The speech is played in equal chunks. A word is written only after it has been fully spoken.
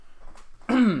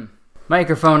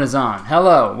Microphone is on.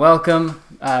 Hello, welcome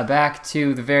back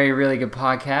to the Very Really Good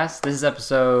Podcast. This is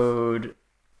episode...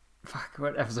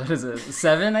 what episode is it?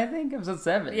 7, I think? Episode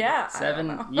 7. Yeah, 7,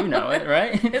 I don't you know it,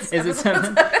 right? Is it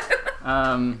 7?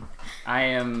 7? I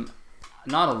am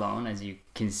not alone, as you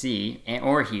can see,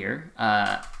 or hear.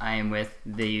 I am with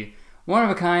the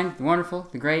one-of-a-kind, the wonderful,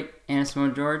 the great Anna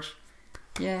Simone George.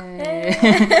 Yay!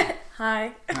 Hey.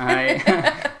 Hi.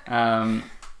 Hi.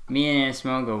 Me and Anna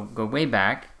Simone go way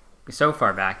back. So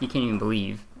far back, you can't even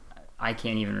believe. I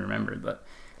can't even remember the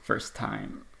first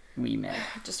time we met.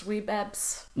 Just wee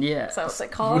bebs. Yeah. So they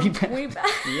call them wee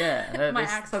bebs. Yeah. My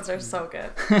accents are so good.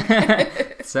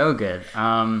 So good.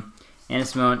 Anna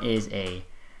Simone is a...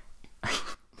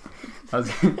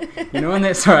 when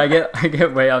they... Sorry, I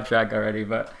get way off track already,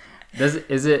 but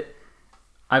is it...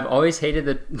 I've always hated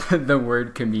the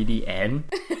word comedian.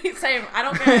 Same. I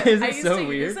don't get it. I used so to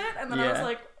weird? use it, and then I was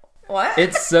like, what?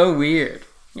 It's so weird.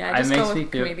 Yeah, I just go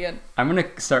with comedian. I'm going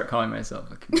to start calling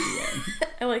myself a comedian.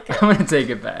 I like it. I'm going to take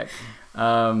it back.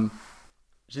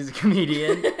 She's a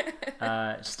comedian.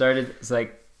 She started, it's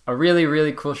like a really,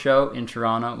 really cool show in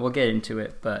Toronto. We'll get into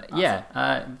it. But awesome.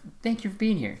 Yeah, thank you for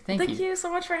being here. Thank you so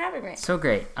much for having me. So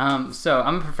great. So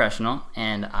I'm a professional,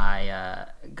 and I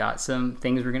got some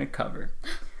things we're going to cover.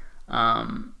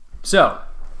 So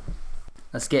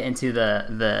let's get into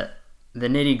the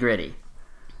nitty gritty.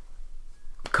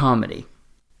 Comedy.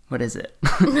 What is it?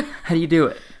 How do you do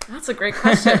it? That's a great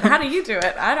question. How do you do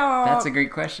it? I don't... That's a great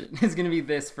question. It's going to be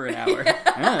this for an hour.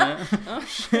 Yeah. Oh,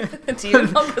 shit. Do you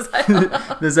know? Because I don't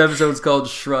know. This episode's called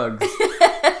Shrugs.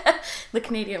 The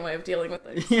Canadian way of dealing with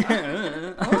things.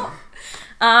 Yeah.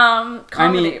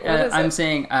 Comedy. What is I'm it?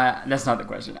 saying that's not the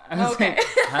question. I'm Okay.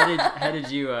 saying, how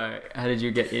did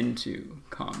you get into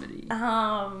comedy?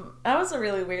 That was a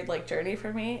really weird journey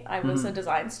for me. I was a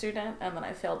design student, and then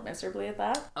I failed miserably at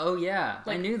that. Oh yeah,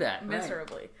 I knew that.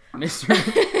 Miserably. Right.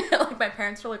 Miserably. My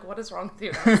parents were like, "What is wrong with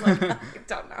you?" I was like, "I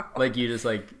don't know." You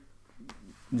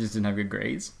just didn't have good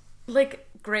grades.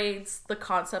 Grades, the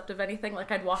concept of anything.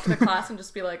 I'd walk into class and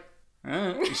just be like.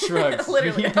 Shrugs.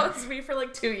 Literally, Yeah. that was me for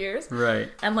 2 years. Right.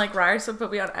 And Ryerson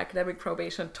put me on academic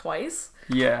probation twice.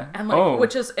 Yeah. And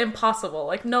which is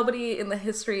impossible. Nobody in the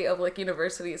history of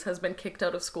universities has been kicked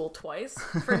out of school twice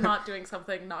for not doing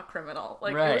something not criminal.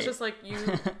 Right. It was just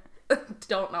you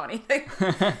don't know anything.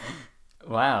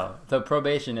 Wow. So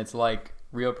probation, it's like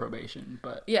real probation,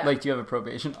 but yeah. Do you have a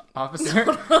probation officer?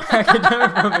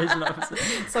 Academic probation officer.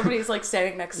 Somebody's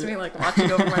standing next to me watching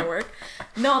over my work.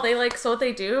 No, they so what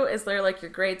they do is they're your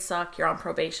grades suck, you're on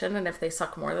probation, and if they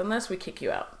suck more than this, we kick you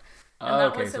out. And oh,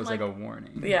 okay, so it's a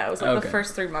warning. Yeah, it was the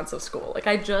first 3 months of school.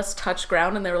 I just touched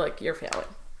ground and they were you're failing.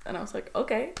 And I was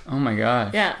okay. Oh my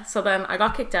gosh. Yeah, so then I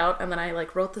got kicked out, and then I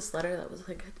wrote this letter that was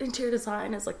interior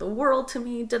design is the world to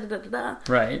me, da da da da.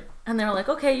 Right. And they were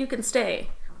okay, you can stay,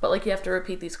 but you have to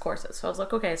repeat these courses. So I was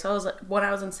okay. So I was when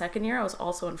I was in second year, I was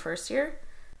also in first year.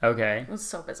 Okay. It was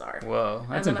so bizarre. Whoa,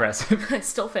 that's impressive. I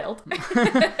still failed.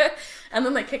 And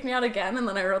then they kicked me out again, and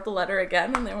then I wrote the letter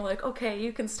again, and they were okay,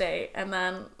 you can stay. And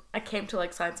then I came to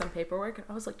sign some paperwork, and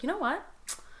I was you know what?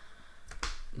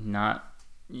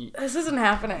 This isn't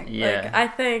happening. Yeah. I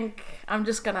think I'm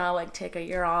just gonna take a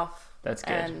year off. That's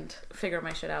good. And figure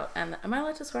my shit out. And am I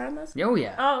allowed to swear on this? Oh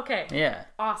yeah. Oh okay. Yeah.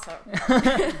 Awesome.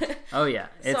 Oh yeah.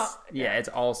 It's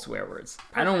all swear words.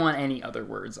 Perfect. I don't want any other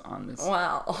words on this.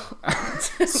 Wow.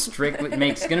 Strictly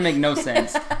gonna make no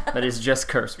sense, but it's just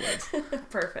curse words.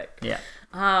 Perfect. Yeah.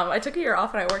 I took a year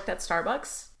off and I worked at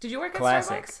Starbucks. Did you work at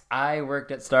Starbucks? I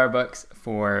worked at Starbucks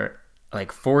for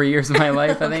 4 years of my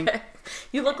life, I think.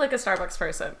 You look like a Starbucks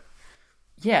person.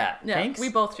 Yeah, thanks. We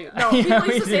both do. No, people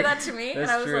used to say that to me, That's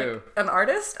and I was true. An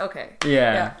artist? Okay.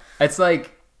 Yeah. It's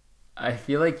I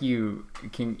feel you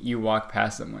walk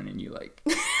past someone and you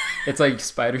it's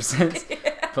spider sense,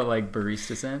 but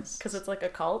barista sense. Because it's a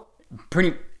cult?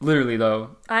 Pretty literally,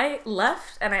 though. I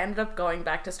left, and I ended up going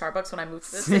back to Starbucks when I moved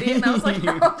to the city, and I was how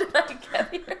did I get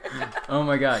here? Oh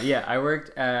my god, yeah. I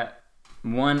worked at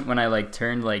one when I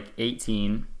turned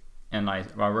 18, and I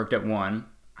worked at one.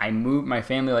 My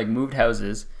family moved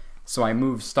houses, so I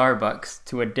moved Starbucks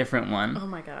to a different one. Oh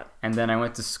my god. And then I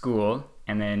went to school,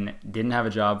 and then didn't have a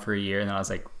job for a year, and then I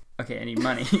was okay, I need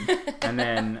money. And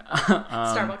then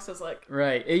Starbucks was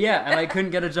right, yeah, and I couldn't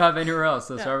get a job anywhere else,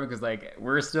 so yeah. Starbucks was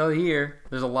we're still here.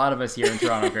 There's a lot of us here in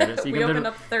Toronto, Curtis. We opened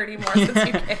up 30 more since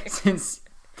you came.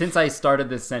 Since I started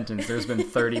this sentence, there's been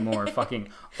 30 more fucking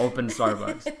open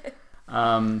Starbucks.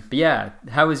 But yeah,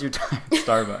 how was your time at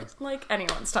Starbucks?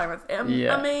 Anyone's time. It's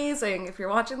amazing. If you're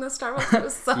watching this, Starbucks, it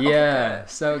was so yeah, good.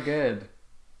 so good.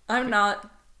 I'm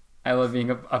not. I love being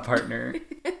a partner.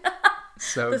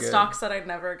 So the good. stocks that I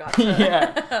never got to.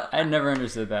 Yeah, I never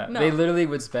understood that. No. They literally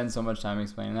would spend so much time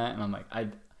explaining that, and I'm like,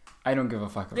 I don't give a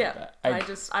fuck about Yeah, that.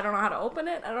 I don't know how to open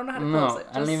it. I don't know how to no, close it.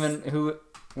 I don't even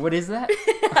what is that?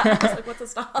 I was like, what's a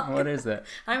stock? What is that?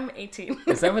 I'm 18.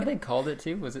 Is that what they called it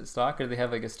too? Was it stock, or did they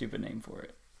have like a stupid name for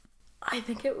it? I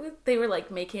think it was. They were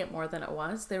like making it more than it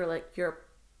was. They were like, you're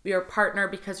a partner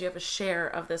because you have a share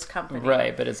of this company.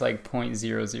 Right, but it's like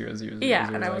 0.0000. Yeah,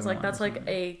 and I was like, that's like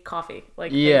a coffee.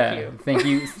 Like, yeah, thank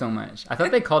you so much. I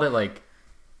thought they called it like.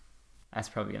 That's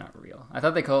probably not real. I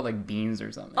thought they called it like beans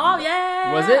or something. Oh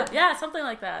yeah, was it? Yeah, something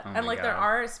like that. Oh and like their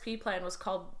God. RSP plan was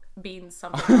called Beans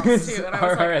something else too. And I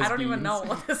was like, I don't even know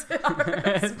what this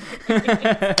is.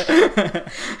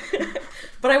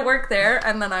 But I worked there,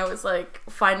 and then I was like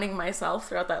finding myself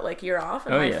throughout that like year off.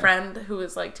 And my friend who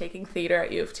was like taking theater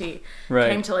at U of T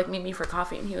came to like meet me for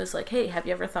coffee, and he was like, "Hey, have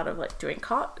you ever thought of like doing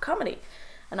comedy?"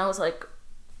 And I was like,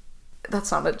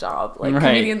 that's not a job. Like,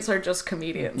 comedians are just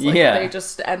comedians. Like, they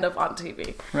just end up on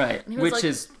TV. Right. Which like,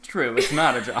 is true. It's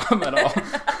not a job at all.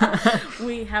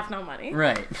 We have no money.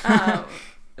 Right.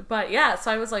 But yeah,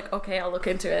 so I was like, okay, I'll look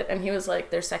into it. And he was like,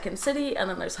 there's Second City and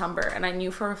then there's Humber. And I knew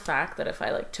for a fact that if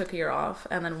I like took a year off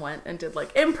and then went and did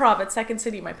like improv at Second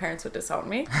City, my parents would disown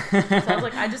me. So I was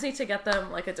like, I just need to get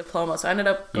them like a diploma. So I ended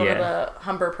up going to the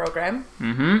Humber program.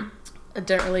 Mm-hmm. I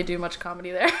didn't really do much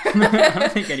comedy there. I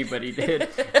don't think anybody did.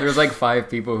 There was like 5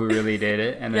 people who really did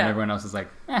it, and then everyone else was like,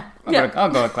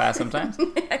 I'll go to class sometimes,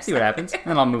 see what happens, and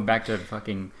then I'll move back to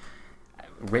fucking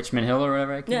Richmond Hill or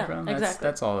wherever I came from. Exactly.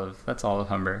 That's all of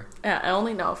Humber. Yeah, I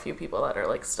only know a few people that are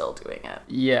like still doing it.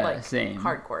 Yeah, like, same.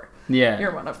 Hardcore. Yeah,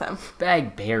 you're one of them. I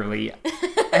barely.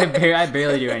 I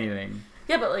barely do anything.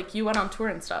 Yeah, but like you went on tour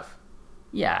and stuff.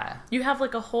 Yeah. You have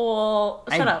like a whole...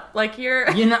 Shut up. Like you're...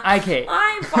 You know, okay.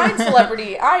 I'm fine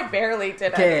celebrity. I barely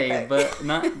did anything. Okay, but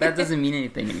that doesn't mean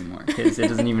anything anymore because it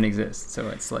doesn't even exist. So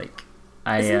it's like...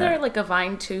 Isn't there like a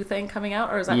Vine 2 thing coming out?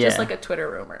 Or is that just like a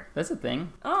Twitter rumor? That's a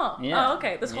thing. Oh. Yeah. Oh,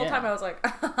 okay. This whole time I was like,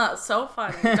 so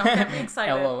funny. Don't get me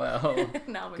excited. LOL.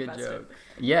 Now I'm Good invested. joke.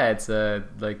 Yeah, it's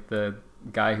like the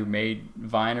guy who made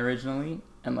Vine originally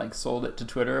and like sold it to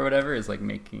Twitter or whatever is like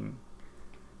making...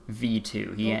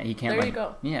 V2. He can't. There you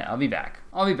go. Yeah, I'll be back.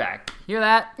 Hear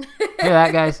that? Hear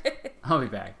that, guys? I'll be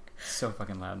back. So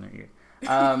fucking loud in their ear.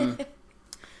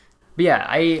 But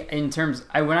yeah,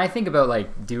 when I think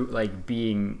about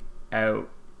being out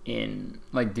in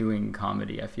like doing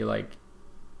comedy, I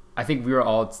think we were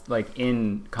all like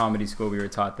in comedy school. We were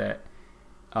taught that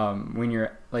when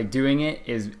you're like doing it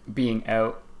is being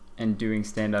out and doing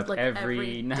stand up like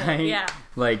every night. Yeah.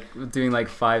 Like doing like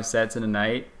 5 sets in a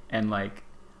night and like.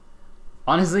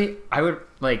 Honestly, I would,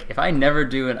 like, if I never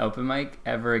do an open mic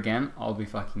ever again, I'll be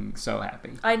fucking so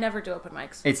happy. I never do open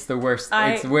mics. It's the worst.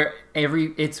 It's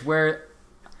where,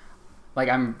 like,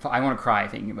 I want to cry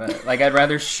thinking about it. Like, I'd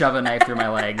rather shove a knife through my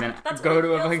leg than go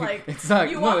to a fucking, like. It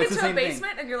sucks. You No, walk it's into the a same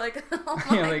basement thing. and you're like, oh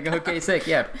my You're like, God. okay, sick,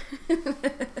 yeah.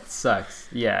 It sucks.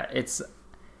 Yeah, it's,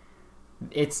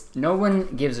 no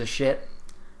one gives a shit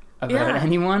about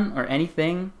anyone or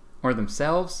anything or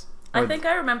themselves. I think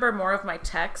I remember more of my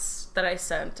texts that I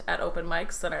sent at open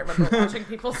mics than I remember watching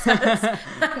people's sets.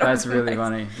 That's really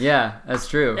funny. Yeah, that's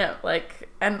true. Yeah, like,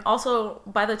 and also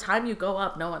by the time you go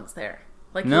up, no one's there.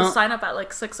 Like, you'll sign up at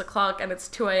like 6 o'clock and it's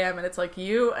 2 a.m. and it's like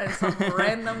you and some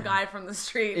random guy from the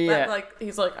street that like,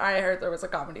 he's like, I heard there was a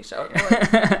comedy show. And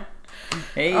you're like,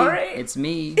 hey, all right. It's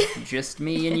me, just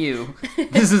me and you.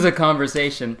 This is a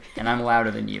conversation and I'm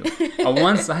louder than you. A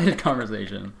one-sided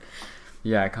conversation.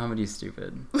 Yeah, comedy's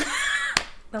stupid.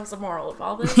 That was the moral of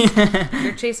all this.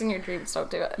 You're chasing your dreams,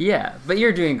 don't do it. Yeah, but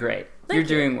you're doing great. Thank you.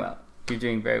 Doing well. You're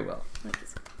doing very well.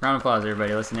 Thanks. Round of applause,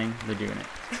 everybody listening. They're doing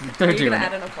it. Are you going to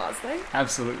add an applause thing?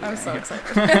 Absolutely. I'm so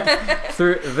excited.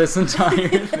 Through this entire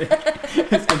thing,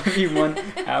 it's going to be 1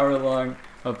 hour-long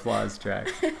applause track.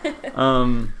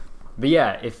 But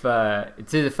yeah, if to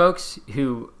the folks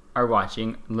who are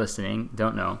watching, listening,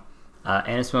 don't know,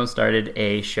 Anna Simone started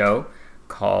a show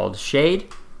called Shade,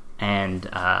 and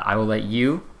I will let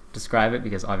you describe it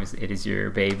because obviously it is your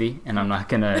baby, and I'm not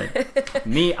gonna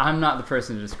I'm not the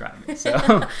person to describe it.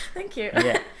 So thank you.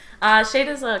 Yeah. Shade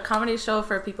is a comedy show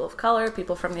for people of color,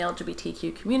 people from the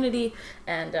LGBTQ community,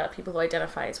 and people who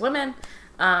identify as women.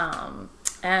 And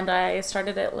I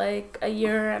started it like a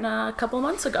year and a couple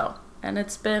months ago, and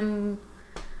it's been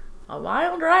a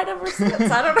wild ride ever since.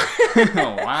 I don't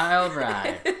know. A wild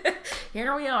ride.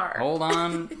 Here we are. Hold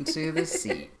on to the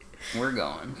seat. We're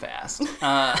going fast.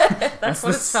 That's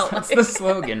what it's felt like. That's the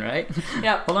slogan, right?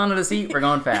 Yeah. Hold on to the seat. We're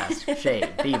going fast. Shade.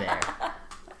 Be there.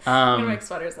 I'm gonna make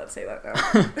sweaters that say that now.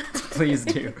 Please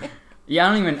do. Yeah,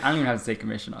 I don't even have to take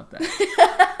commission off that.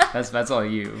 That's all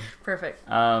you. Perfect.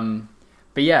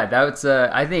 But yeah, that's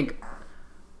I think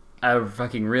a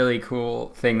fucking really cool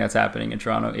thing that's happening in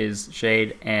Toronto is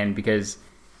Shade, and because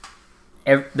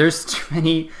there's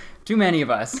too many of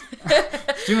us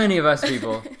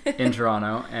people in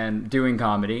Toronto and doing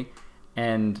comedy,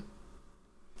 and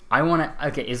I want to.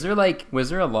 Okay, was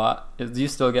there a lot? Do you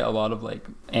still get a lot of like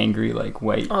angry like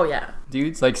white? Oh yeah,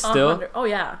 dudes like still. Oh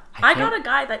yeah, I got a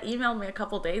guy that emailed me a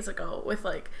couple days ago with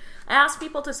like, I asked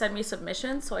people to send me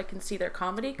submissions so I can see their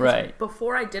comedy. Right.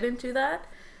 Before I didn't do that,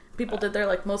 people did their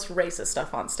like most racist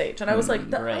stuff on stage, and I was like,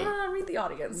 read the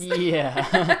audience.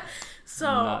 Yeah. So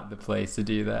not the place to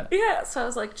do that. Yeah. So I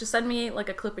was like, just send me like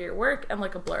a clip of your work and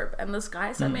like a blurb. And this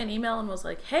guy sent me an email and was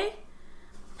like, hey,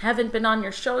 haven't been on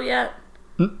your show yet.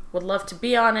 Would love to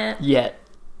be on it. Yet.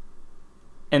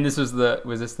 And this was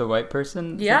this the white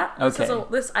person? Yeah. Okay.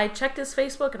 I checked his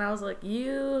Facebook and I was like,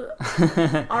 you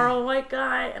are a white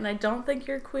guy and I don't think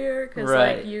you're queer because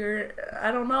like I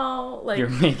don't know, like you're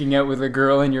making out with a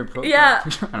girl in your profile. Yeah,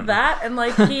 that, and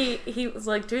like he was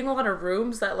like doing a lot of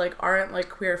rooms that like aren't like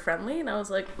queer friendly, and I was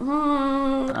like,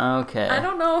 okay, I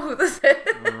don't know who this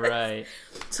is. Right.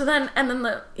 So then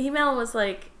the email was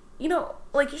like, you know,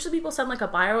 like usually people send like a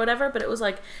bio or whatever, but it was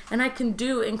like, and I can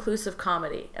do inclusive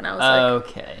comedy. And I was like,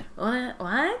 okay.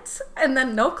 What? And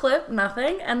then no clip,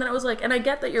 nothing. And then it was like, and I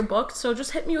get that you're booked, so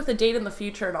just hit me with a date in the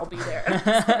future and I'll be there. And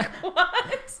I was like,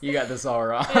 what? You got this all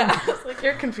wrong. Yeah, I was like,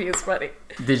 you're confused, buddy.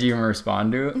 Did you even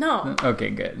respond to it? No. Okay,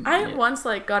 good. I once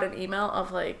like got an email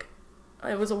of like,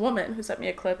 it was a woman who sent me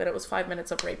a clip and it was 5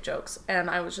 minutes of rape jokes. And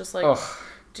I was just like,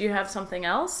 do you have something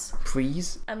else?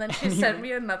 Please? And then she sent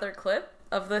me another clip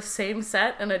of the same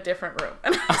set in a different room.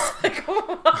 And I was like,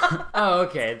 what? Oh,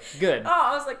 okay. Good. Oh,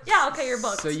 I was like, yeah, okay, you're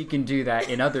booked. So you can do that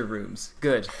in other rooms.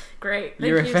 Good. Great.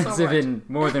 You're offensive in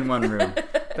more than one room.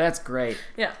 That's great.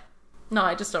 Yeah. No,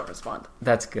 I just don't respond.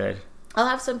 That's good. I'll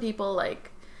have some people,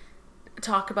 like,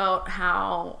 talk about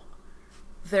how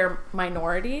they're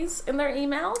minorities in their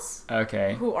emails.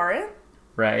 Okay. Who aren't.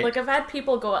 Right. Like, I've had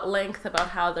people go at length about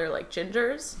how they're, like,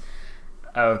 gingers.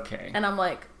 Okay. And I'm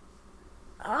like,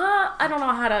 I don't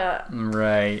know how to...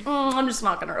 Right. I'm just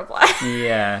not going to reply.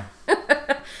 Yeah.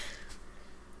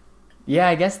 Yeah,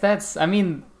 I guess that's... I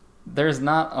mean, there's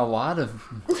not a lot of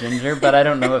ginger, but I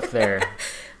don't know if they're...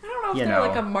 I don't know if they're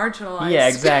like a marginalized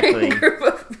exactly. group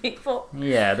of people.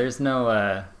 Yeah, there's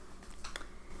no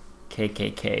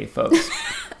KKK folks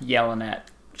yelling at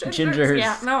gingers.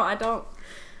 Yeah, no, I don't...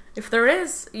 If there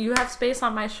is, you have space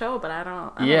on my show, but I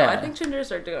don't know. I think gingers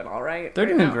are doing all right. They're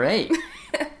doing great.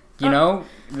 You know,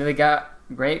 they got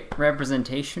great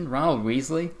representation. Ronald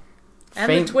Weasley.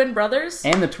 And the twin brothers.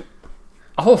 And the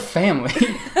whole family. Of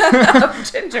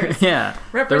gingers. Yeah.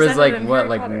 There was like, what,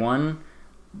 like one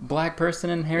black person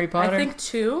in Harry Potter? I think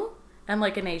two. And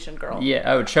like an Asian girl. Yeah.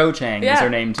 Oh, Cho Chang is her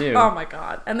name too. Oh my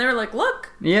god. And they're like,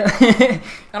 look. Yeah. I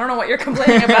don't know what you're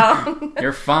complaining about.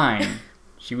 You're fine.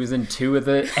 She was in 2 of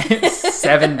the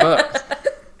 7 books.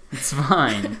 It's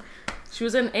fine. She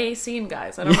was in a scene,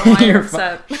 guys. I don't know why you're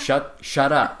upset.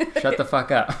 Shut up. Shut the fuck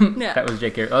up. Yeah. That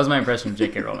was my impression of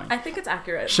J.K. Rowling. I think it's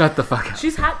accurate. Shut the fuck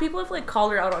up. People have like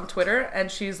called her out on Twitter and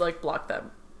she's like blocked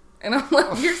them. And I'm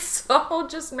like, you're so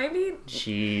just maybe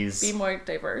be more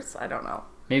diverse. I don't know.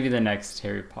 Maybe the next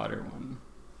Harry Potter one.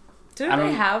 Didn't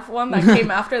they have one that came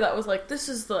after that was like, this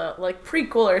is the like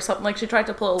prequel or something? Like she tried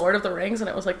to pull a Lord of the Rings and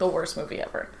it was like the worst movie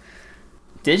ever.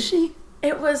 Did she?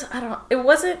 It was, I don't know. It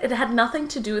wasn't, it had nothing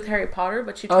to do with Harry Potter,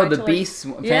 but she tried to Beast,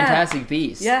 Fantastic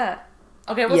Beasts. Yeah.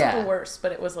 Okay, it wasn't the worst,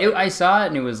 but it was like... I saw it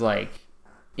and it was like,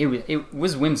 it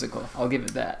was whimsical. I'll give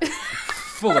it that.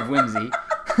 Full of whimsy.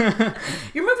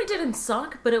 Your movie didn't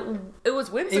suck, but it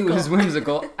was whimsical. It was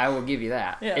whimsical. I will give you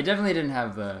that. Yeah. It definitely didn't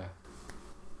have the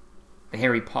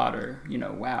Harry Potter,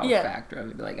 factor. I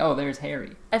would be like, oh, there's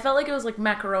Harry. I felt like it was like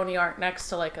macaroni art next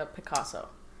to like a Picasso.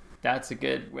 That's a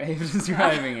good way of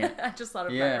describing it. I just thought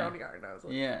of macaroni art and I was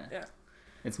like, yeah.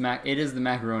 It is the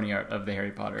macaroni art of the Harry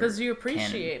Potter. Because you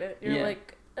appreciate it. You're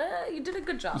like, you did a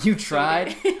good job. You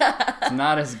tried. It's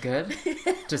not as good.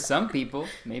 To some people,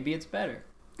 maybe it's better.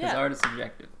 Because art is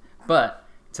subjective. But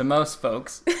to most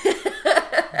folks,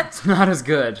 it's not as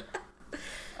good.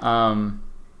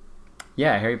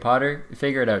 Harry Potter.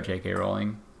 Figure it out, J.K.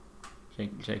 Rowling.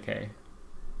 J.K.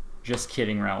 Just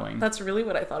kidding, Rowling. That's really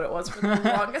what I thought it was for the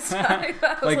longest time.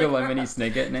 Like a Lemony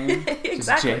Snicket name? Exactly.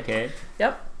 Just J.K.?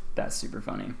 Yep. That's super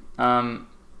funny. Wait,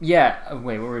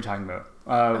 what were we talking about?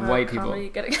 White people.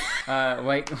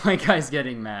 White guys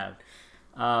getting mad.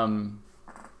 I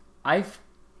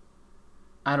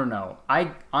don't know.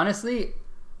 Honestly,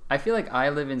 I feel like I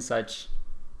live in such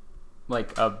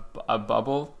like a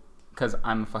bubble because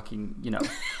I'm fucking,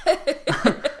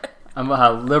 I'm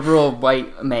a liberal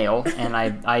white male, and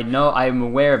I know I'm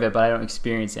aware of it, but I don't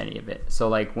experience any of it. So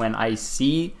like when I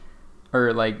see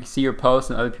your posts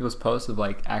and other people's posts of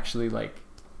like actually like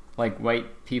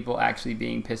white people actually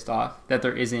being pissed off that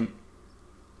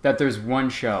there's one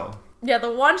show. Yeah,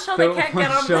 the one show they can't get on.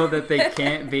 The one show that they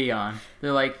can't be on.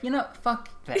 They're like, fuck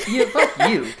that. Yeah, fuck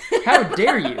you. How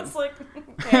dare you? It's like,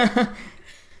 okay.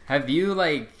 Have you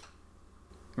like?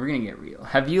 We're gonna get real.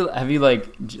 Have you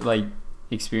like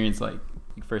experienced like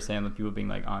firsthand with people being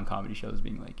like on comedy shows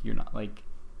being like, you're not like,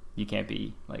 you can't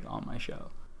be like on my show,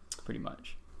 pretty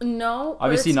much. No,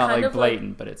 obviously not like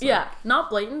blatant, but it's not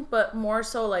blatant, but more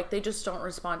so like they just don't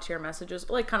respond to your messages,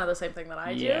 like kind of the same thing that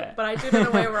I do, but I do it in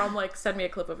a way where I'm like, send me a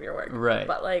clip of your work, right?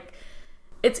 But like,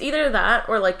 it's either that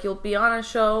or like you'll be on a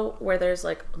show where there's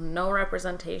like no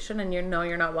representation and you're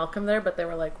not welcome there, but they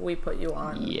were like, we put you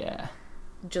on,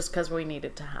 just because we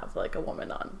needed to have like a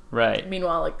woman on, right?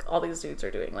 Meanwhile, like all these dudes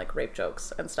are doing like rape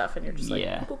jokes and stuff, and you're just like,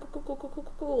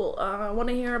 cool. I want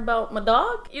to hear about my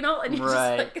dog, and you're just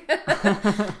like,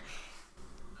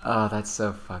 oh, that's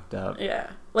so fucked up.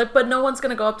 Yeah, like, but no one's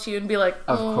gonna go up to you and be like,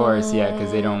 of course, yeah,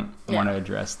 because they don't want to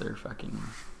address their fucking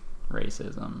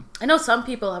racism. I know some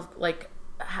people have like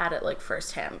had it like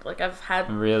firsthand. Like I've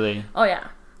had really. Oh yeah,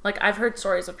 like I've heard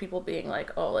stories of people being like,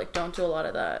 oh, like don't do a lot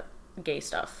of that gay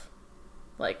stuff.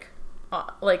 Like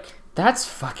that's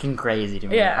fucking crazy to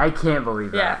me. Yeah. I can't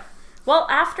believe that. Yeah. Well,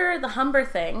 after the Humber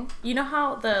thing, you know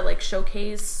how the like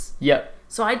showcase. Yep.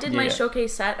 So I did my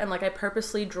showcase set, and like I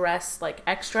purposely dressed like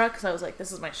extra because I was like,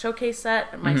 this is my showcase set,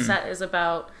 and my set is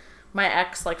about my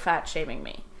ex like fat shaming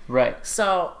me. Right.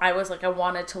 So I was like, I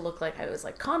wanted to look like I was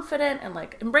like confident and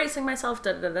like embracing myself.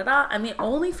 And the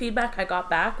only feedback I got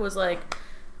back was like,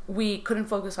 we couldn't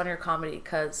focus on your comedy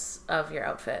because of your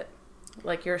outfit.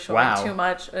 Like, you're showing too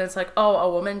much. And it's like, oh, a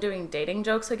woman doing dating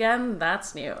jokes again?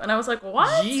 That's new. And I was like,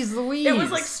 what? Jeez Louise. It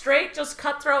was like straight, just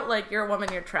cutthroat, like, you're a woman,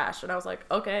 you're trash. And I was like,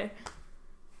 okay.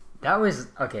 That was,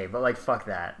 okay, but like, fuck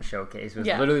that showcase. It was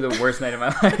literally the worst night of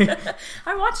my life.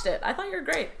 I watched it. I thought you were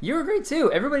great. You were great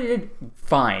too. Everybody did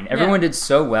fine. Everyone did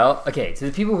so well. Okay, so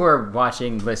the people who are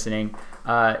watching, listening,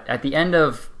 at the end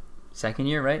of second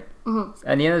year, right? Mm-hmm.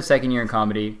 At the end of second year in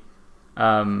comedy,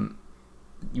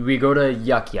 we go to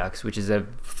Yuck Yucks, which is a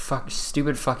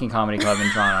stupid fucking comedy club in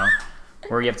Toronto,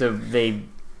 where you have to,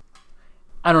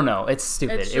 I don't know, it's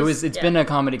stupid. It's been a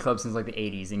comedy club since like the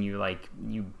 80s, and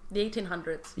the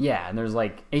 1800s. Yeah, and there's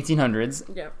like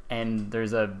 1800s. Yeah. And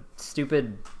there's a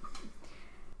stupid,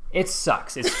 it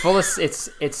sucks. It's full of,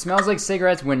 it smells like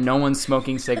cigarettes when no one's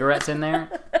smoking cigarettes in there.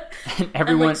 And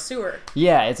everyone, and like sewer.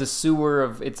 Yeah, it's a sewer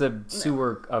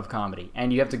of comedy.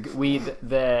 And you have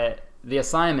to, the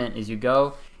assignment is you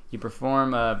go, you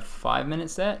perform a 5-minute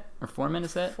set or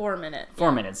 4-minute set? 4 minute.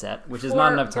 4-minute set, which is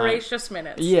not enough time. 4 gracious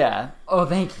minutes. Yeah. Oh,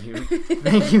 thank you.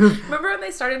 Thank you. Remember when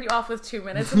they started you off with 2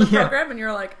 minutes in the program and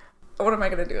you're like, what am I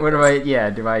going to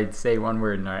do? Do I say one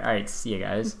word? And all right, see you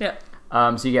guys. Yeah.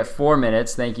 So you get 4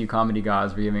 minutes. Thank you, Comedy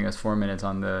Gods, for giving us 4 minutes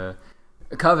on the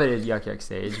coveted Yuck Yuck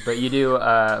stage. But you do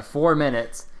 4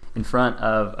 minutes in front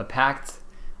of a packed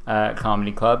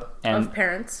comedy club. Of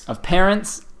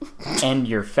parents. And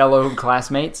your fellow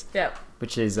classmates, yeah,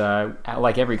 which is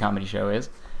like every comedy show is,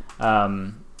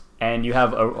 and you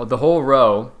have the whole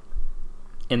row.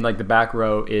 In like the back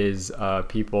row is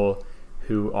people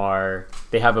who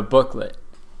they have a booklet,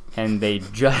 and they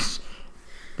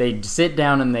sit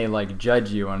down and they like judge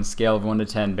you on a scale of 1 to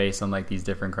 10 based on like these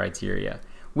different criteria,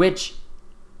 which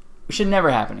should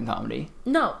never happen in comedy.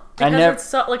 No, because it's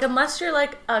so like, unless you're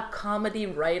like a comedy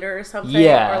writer or something,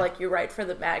 or like you write for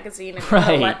the magazine and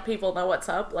you let people know what's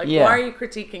up. Like, why are you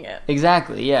critiquing it?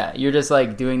 Exactly. Yeah, you're just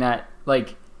like doing that.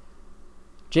 Like,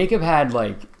 Jacob had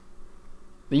like,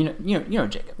 you know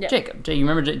Jacob. Yeah. Jacob. You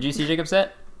remember? Did you see Jacob's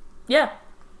set? Yeah.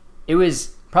 It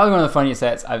was probably one of the funniest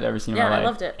sets I've ever seen in my life. Yeah, I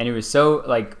loved it. And it was so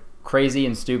like crazy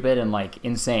and stupid and like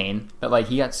insane that like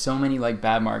he got so many like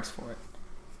bad marks for it,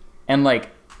 and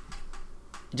like.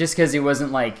 Just because it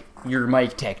wasn't like your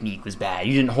mic technique was bad.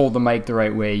 You didn't hold the mic the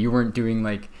right way. You weren't doing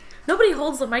like... Nobody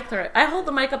holds the mic the right... I hold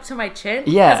the mic up to my chin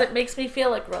because it makes me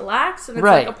feel like relaxed and it's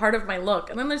like a part of my look.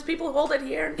 And then there's people who hold it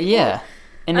here.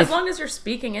 And as long as you're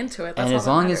speaking into it, that's all that matters. And as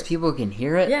long as people can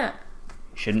hear it, it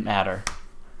shouldn't matter.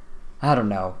 I don't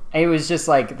know. It was just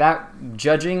like that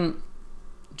judging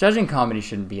comedy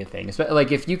shouldn't be a thing. Especially,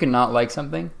 like, if you cannot like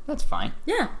something, that's fine.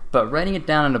 Yeah. But writing it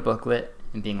down in a booklet...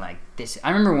 and being like, this...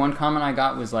 I remember one comment I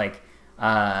got was like,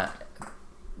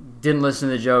 didn't listen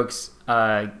to the jokes,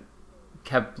 I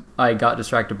got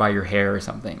distracted by your hair or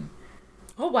something.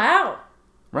 Oh, wow.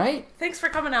 Right? Thanks for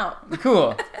coming out.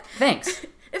 Cool. Thanks.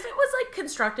 If it was like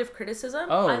constructive criticism,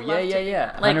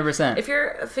 yeah, like, 100%. If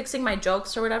you're fixing my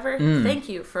jokes or whatever, thank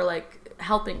you for like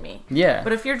helping me. Yeah.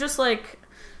 But if you're just like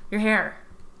your hair,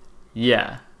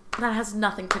 yeah, that has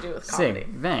nothing to do with comedy. Sick.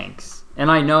 Thanks. And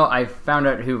I found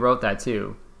out who wrote that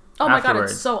too. Oh my god,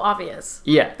 it's so obvious.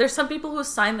 Yeah. There's some people who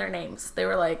signed their names. They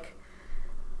were like,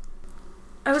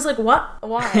 I was like, what?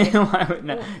 Why?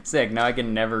 No. Sick. Now I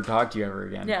can never talk to you ever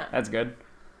again. Yeah. That's good.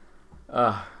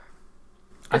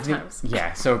 Good times.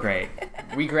 Yeah, so great.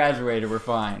 We graduated. We're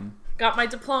fine. Got my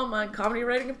diploma in comedy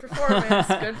writing and performance.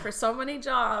 Good for so many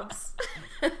jobs.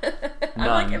 I'm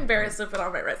like embarrassed to put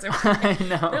on my resume. I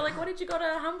know. They're like, what did you go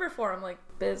to Humber for? I'm like,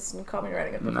 biz and comedy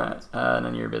writing and performance. None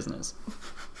of your business.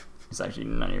 It's actually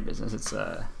none of your business. It's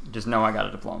just know I got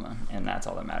a diploma, and that's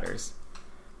all that matters.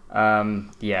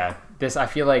 Yeah, this, I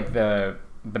feel like the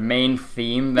main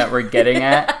theme that we're getting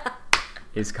at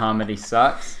is comedy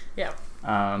sucks. Yeah.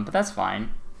 But that's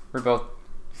fine. We're both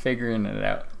figuring it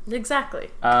out. Exactly.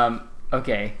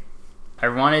 Okay. I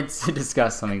wanted to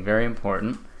discuss something very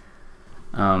important.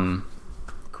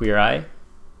 Queer Eye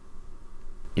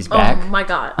is back. Oh my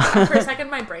god. For a second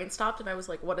my brain stopped and I was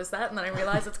like, what is that? And then I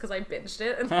realized it's because I binged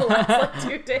it in the last like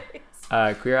 2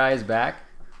 days. Queer Eye is back.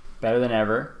 Better than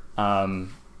ever.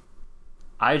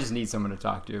 I just need someone to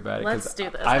talk to about it. Let's do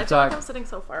this. I feel like I'm sitting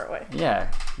so far away.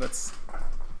 Yeah.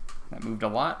 That moved a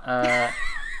lot.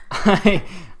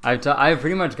 I've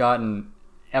pretty much gotten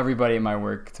everybody at my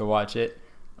work to watch it.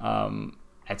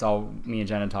 That's all me and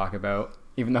Jenna talk about.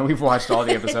 Even though we've watched all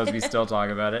the episodes, we still talk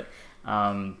about it.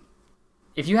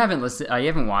 If you haven't you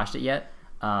haven't watched it yet,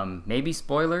 maybe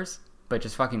spoilers, but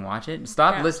just fucking watch it.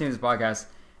 Stop listening to this podcast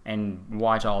and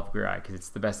watch all of Queer Eye because it's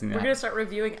the best thing that we're going to start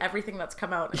reviewing everything that's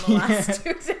come out in the last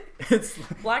 2 days.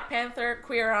 Black Panther,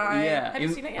 Queer Eye. Yeah. Have you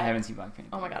seen it yet? I haven't seen Black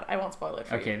Panther. Oh my god, I won't spoil it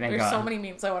for you. Okay, thank There's God. so many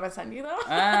memes I want to send you though.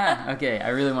 Okay. I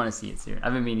really want to see it soon.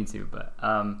 I've been meaning to, but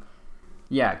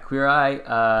yeah, Queer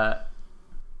Eye,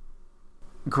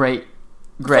 great.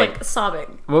 Like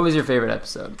sobbing. What was your favorite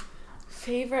episode?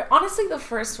 Honestly, the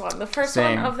first one. The first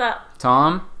Same. one of that.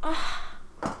 Tom?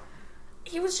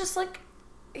 He was just like,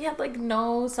 he had like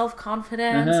no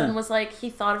self-confidence and was like, he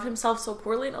thought of himself so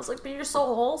poorly, and I was like, but you're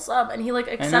so wholesome, and he like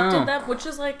accepted them, which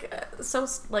is like so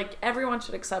like everyone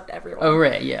should accept everyone. Oh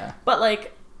right, yeah. But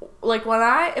like when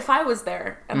if I was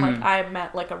there and like I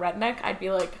met like a redneck, I'd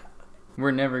be like,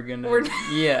 we're never gonna.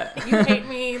 Yeah. You hate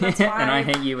me, that's fine. And I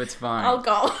hate you, it's fine. I'll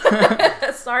go.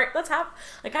 Sorry, let's have.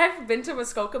 Like, I've been to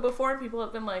Muskoka before, and people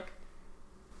have been like,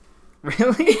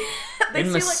 really?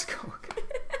 In Muskoka. Like,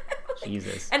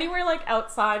 Jesus. Anywhere like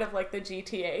outside of like the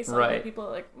GTA, so right. Like, people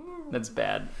are like, that's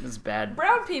bad. That's bad.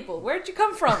 Brown people, where'd you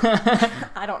come from?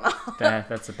 I don't know.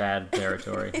 That's a bad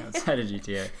territory outside of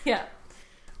GTA. Yeah,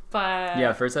 but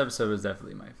yeah, first episode was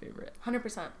definitely my favorite.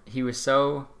 100%. He was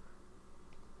so.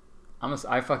 I was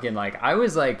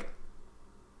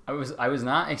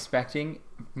not expecting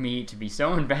me to be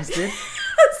so invested.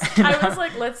 I was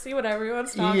like, let's see what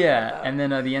everyone's talking about. Yeah, and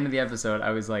then at the end of the episode,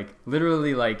 I was like,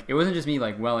 literally like, it wasn't just me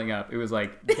like welling up. It was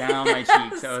like down my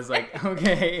cheeks. I was like,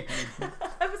 okay.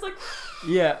 I was like,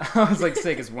 yeah, I was like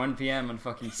sick. It's 1 p.m. on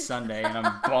fucking Sunday, and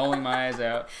I'm bawling my eyes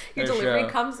out. Your delivery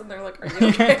comes, and they're like, are you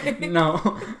okay?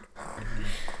 No.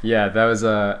 Yeah, that was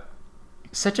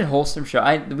such a wholesome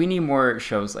show. We need more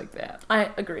shows like that.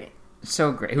 I agree.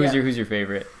 So great. Who's your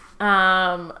favorite?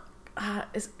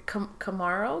 Is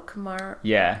Kamaro?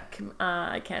 Yeah.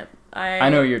 I can't. I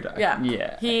know you're.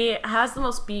 Yeah. He has the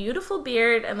most beautiful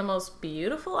beard and the most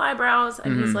beautiful eyebrows,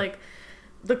 and he's like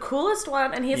the coolest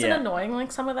one. And he's annoying,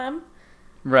 like some of them.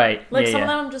 Right. Like some of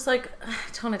them, I'm just like,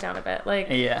 tone it down a bit. Like,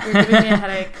 you're giving me a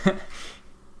headache.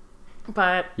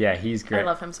 But yeah, he's great. I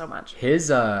love him so much.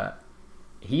 I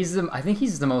think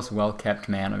he's the most well-kept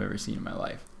man I've ever seen in my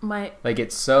life. Like,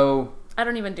 it's so... I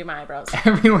don't even do my eyebrows.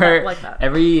 Everywhere, like that.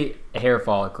 Every hair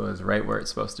follicle is right where it's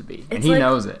supposed to be. And he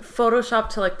knows it. Photoshopped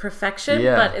to, like, perfection,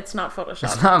 but it's not Photoshopped.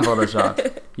 It's not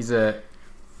Photoshopped. He's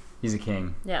a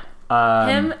king. Yeah.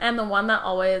 Him and the one that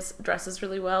always dresses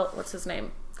really well. What's his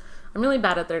name? I'm really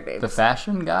bad at their names. The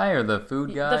fashion guy or the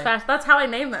food guy? That's how I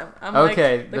name them. I'm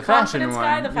okay, like, the fashion one.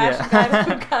 Guy, the fashion guy, the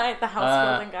food guy, the house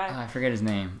building guy. I forget his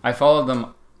name. I followed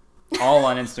them all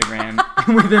on Instagram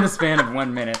within a span of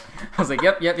 1 minute. I was like,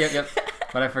 yep.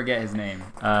 But I forget his name.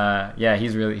 Yeah,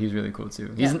 he's really cool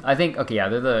too. I think they're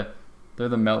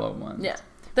the mellow ones. Yeah.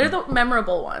 They're the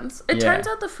memorable ones. It turns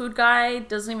out the food guy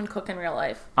doesn't even cook in real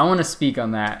life. I want to speak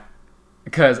on that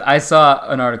because I saw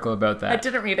an article about that. I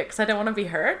didn't read it because I didn't want to be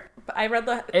hurt. But I read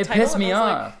the title. It pissed me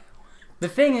off. Like, the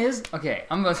thing is,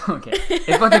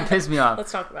 it fucking pissed me off.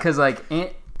 Let's talk about it. Because like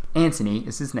Anthony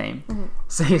is his name. Mm-hmm.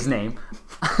 Say his name.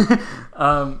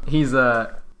 He's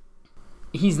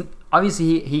he's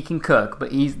obviously he can cook,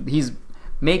 but he's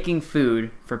making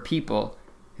food for people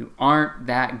who aren't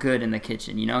that good in the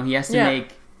kitchen. You know, he has to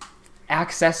make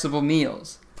accessible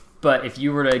meals. But if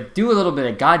you were to do a little bit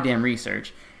of goddamn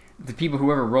research,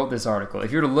 whoever wrote this article,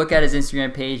 if you were to look at his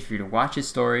Instagram page, if you were to watch his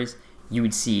stories, you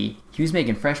would see he was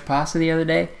making fresh pasta the other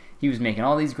day. He was making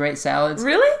all these great salads.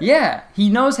 Really? Yeah, he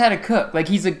knows how to cook. Like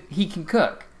he can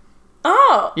cook.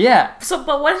 Oh. Yeah. So,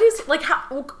 but what is like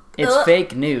how? It's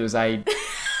fake news.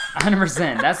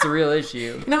 100%. That's the real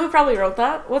issue. You know who probably wrote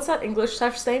that? What's that English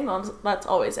chef's name that's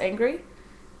always angry?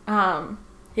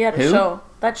 He had a show.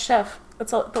 That chef.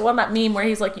 That's the one, that meme where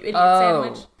he's like, "You idiot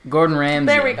sandwich." Gordon Ramsay.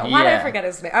 There we go. Why did I forget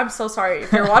his name? I'm so sorry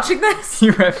if you're watching this.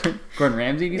 You reference Gordon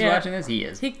Ramsay if he's watching this? He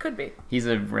is. He could be. He's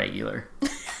a regular.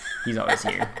 He's always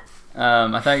here.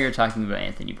 I thought you were talking about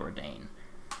Anthony Bourdain,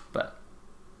 but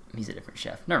he's a different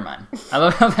chef. Never mind. I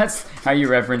love how that's how you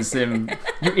reference him.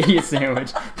 You idiot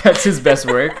sandwich. That's his best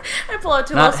work. I pull out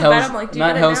too close to bed. I'm like, do you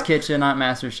not get Hell's it now? Kitchen, not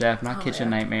Master Chef, not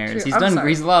Kitchen Nightmares. True.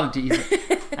 He's a lot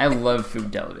of. I love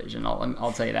food television.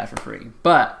 I'll tell you that for free.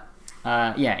 But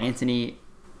Anthony,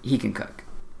 he can cook.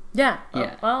 Yeah.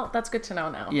 Well, that's good to know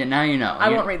now. Yeah, now you know. I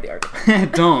won't read the article.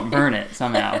 Don't burn it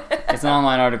somehow. It's an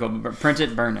online article. Print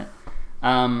it, burn it.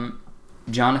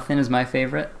 Jonathan is my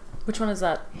favorite. Which one is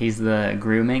that? He's the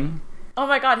grooming. Oh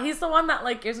my god, he's the one that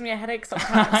like gives me a headache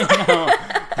sometimes. I know,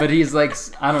 but he's like,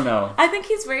 I don't know. I think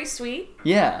he's very sweet.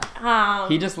 Yeah.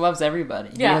 He just loves everybody.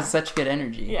 Yeah. He has such good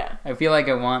energy. Yeah. I feel like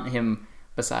I want him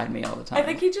beside me all the time. I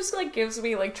think he just like gives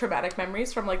me like traumatic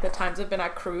memories from like the times I've been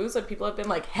at cruise and people have been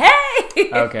like, "Hey!"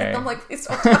 Okay. And I'm like, "Please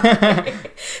don't talk to me."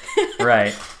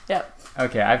 Right. Yep.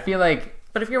 Okay, I feel like.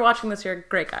 But if you're watching this, you're a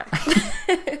great guy.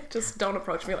 Just don't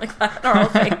approach me like that, or I'll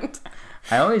faint.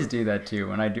 I always do that too.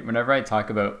 Whenever I talk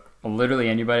about literally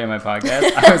anybody on my podcast,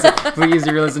 I was like, "Please,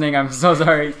 if you're listening, I'm so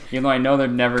sorry." Even though I know they're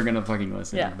never gonna fucking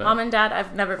listen. Yeah, but... Mom and Dad,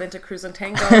 I've never been to Cruise and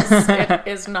Tangos. It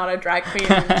is not a drag queen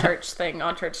church thing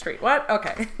on Church Street. What?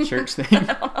 Okay. Church thing.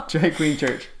 Drag queen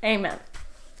church. Amen.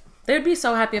 They would be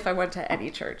so happy if I went to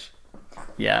any church.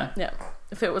 Yeah. Yeah.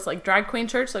 If it was like drag queen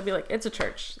church, they'd be like, "It's a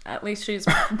church. At least she's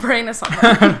praying to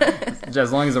something."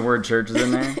 As long as the word church is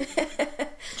in there.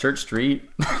 Church Street.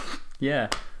 Yeah.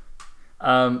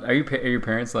 Are your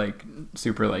parents like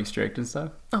super like strict and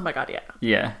stuff? Oh my god, yeah.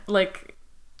 Yeah. Like,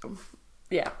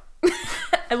 yeah.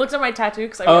 I looked at my tattoo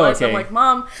because I realized I'm like,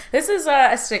 "Mom, this is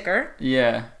a sticker."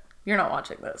 Yeah. You're not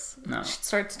watching this. No. She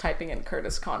starts typing in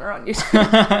Curtis Connor on YouTube.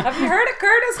 Have you heard of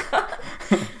Curtis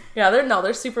Connor? Yeah,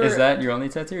 they're super. Is that your only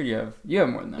tattoo? Or you have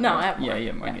more than that? No, right? I have more. Yeah, you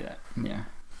have more than that. Yeah.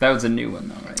 That was a new one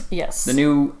though, right? Yes. The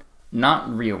new, not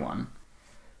real one.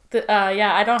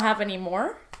 I don't have any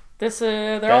more.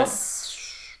 They're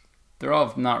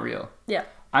all not real. Yeah.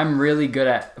 I'm really good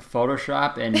at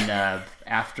Photoshop and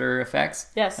After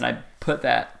Effects. Yes. And I put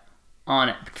that on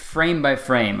it frame by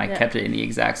frame. I kept it in the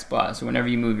exact spot. So whenever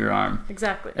you move your arm.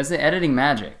 Exactly. That's the editing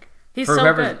magic. He's for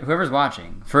so good. Whoever's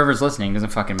watching, for whoever's listening, doesn't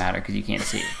fucking matter because you can't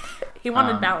see. He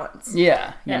wanted balance.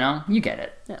 Yeah. You know? You get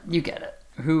it. Yeah. You get it.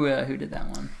 Who did that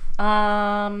one?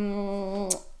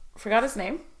 Forgot his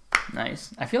name.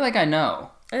 Nice. I feel like I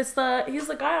know. He's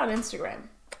the guy on Instagram.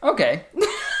 Okay.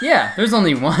 Yeah, there's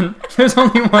only one. There's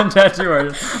only one tattoo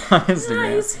artist on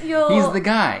Instagram. Yeah, he's the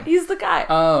guy. He's the guy.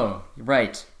 Oh,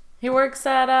 right. He works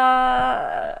at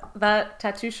that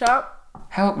tattoo shop.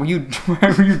 How were you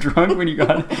drunk when you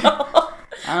got it?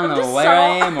 I don't know where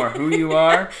I am or who you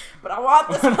are. But I want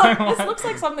this one. This looks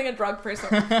like something a drug person.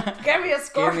 Give me a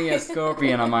scorpion. Give me a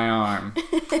scorpion on my arm.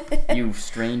 You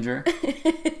stranger.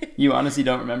 You honestly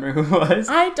don't remember who it was?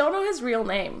 I don't know his real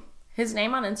name. His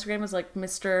name on Instagram is like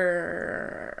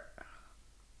Mr.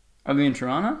 Are we in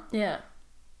Toronto? Yeah.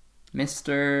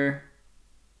 Mr.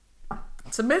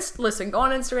 So listen, go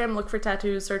on Instagram, look for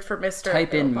tattoos, search for Mr.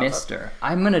 Type in Mr.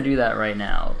 I'm going to do that right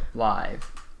now,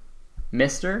 live.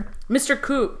 Mr.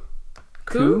 Koo.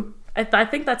 Koo? I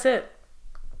think that's it.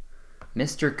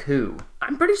 Mr. Koo.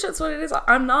 I'm pretty sure that's what it is.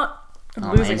 I'm not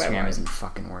losing my Instagram mind. isn't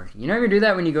fucking working. You never do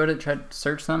that when you go to try to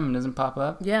search something and it doesn't pop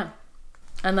up? Yeah.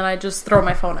 And then I just throw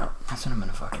my phone out. That's what I'm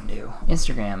going to fucking do.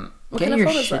 Instagram, get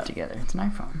your shit together. It's an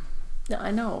iPhone. Yeah,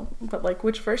 I know. But like,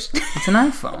 which version? It's an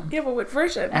iPhone. Yeah, but what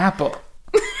version? Apple.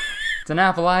 It's an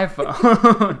Apple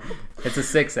iPhone. It's a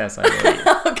 6S, I believe.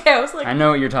 Okay, I was like... I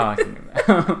know what you're talking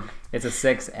about. It's a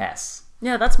 6S.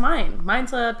 Yeah, that's mine.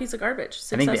 Mine's a piece of garbage.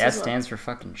 6S I think the S stands for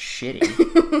fucking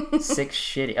shitty. 6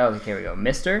 shitty. Oh, okay, here we go.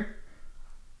 Mr.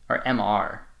 or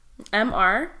MR?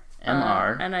 MR.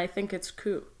 MR. And I think it's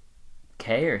Koo.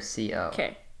 K or CO?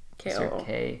 K. K-O. Mr.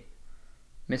 K.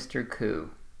 Mr. Koo.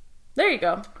 There you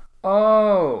go.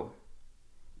 Oh.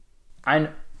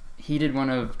 He did one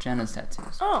of Jenna's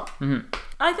tattoos. Oh. Mm-hmm.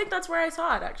 I think that's where I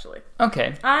saw it, actually.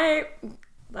 Okay.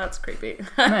 That's creepy.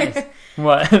 Nice.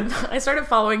 What? I started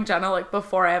following Jenna, like,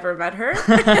 before I ever met her.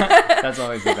 That's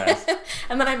always the best.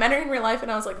 And then I met her in real life, and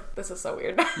I was like, this is so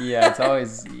weird. Yeah, it's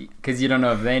always... Because you don't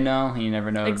know if they know, and you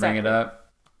never know to bring it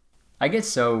up. I get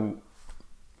so...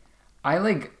 I,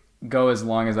 like, go as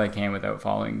long as I can without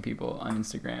following people on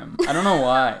Instagram. I don't know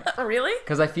why. Really?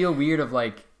 Because I feel weird of,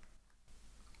 like...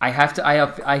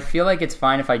 I feel like it's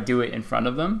fine if I do it in front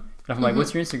of them. If I'm like,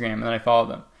 what's your Instagram? And then I follow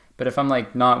them. But if I'm,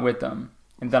 like, not with them...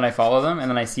 And then I follow them, and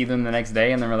then I see them the next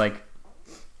day, and then we're like...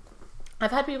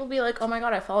 I've had people be like, oh my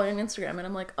god, I follow you on Instagram. And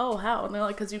I'm like, oh, how? And they're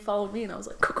like, because you followed me. And I was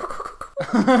like,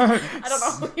 I don't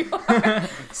know who you are.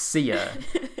 See ya.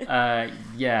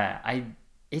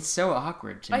 It's so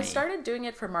awkward to me. I started doing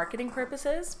it for marketing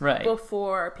purposes. Right.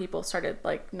 Before people started,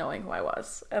 like, knowing who I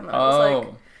was. And then I was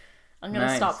like... I'm going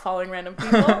to stop following random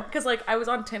people. Because, like, I was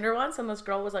on Tinder once, and this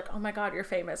girl was like, oh my god, you're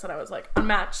famous. And I was like,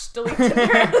 unmatched, delete Tinder.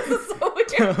 This is so weird.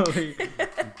 Totally.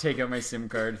 Take out my SIM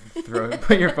card,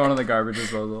 put your phone in the garbage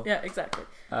disposal. Yeah, exactly.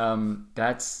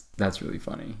 That's really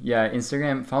funny. Yeah,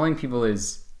 Instagram, following people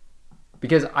is...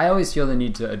 Because I always feel the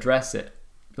need to address it.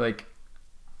 Like,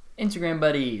 Instagram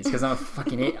buddies, because I'm a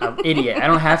fucking idiot. I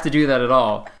don't have to do that at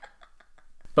all.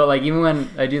 But, like, even when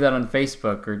I do that on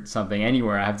Facebook or something,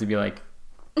 anywhere, I have to be like...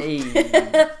 Hey.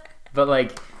 But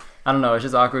like, I don't know, it's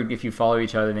just awkward if you follow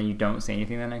each other and then you don't say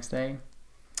anything the next day.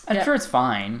 I'm sure it's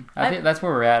fine. I think that's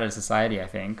where we're at as society, I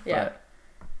think. Yeah. But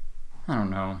I don't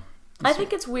know. I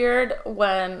think it's weird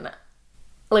when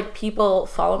like people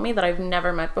follow me that I've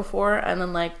never met before and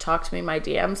then like talk to me in my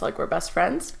DMs like we're best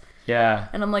friends. Yeah.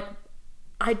 And I'm like,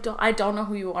 I don't know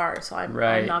who you are, so I'm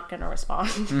not gonna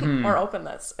respond or open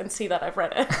this and see that I've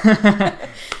read it.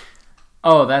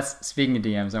 Oh, that's... Speaking of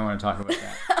DMs, I want to talk about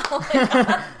that. Oh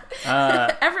my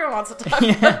god. Everyone wants to talk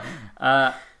about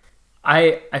it.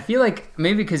 I feel like...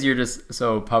 Maybe because you're just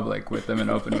so public with them and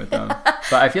open with them.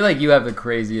 But I feel like you have the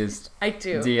craziest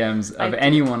DMs of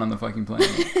anyone on the fucking planet.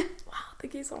 Wow,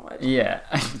 thank you so much. Yeah,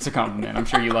 it's a compliment. I'm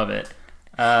sure you love it.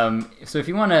 So if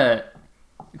you want to...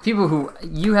 People who...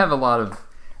 You have a lot of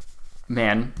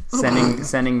men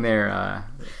sending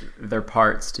their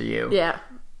parts to you. Yeah.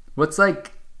 What's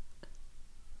like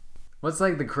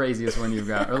the craziest one you've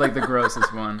got? Or like the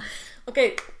grossest one?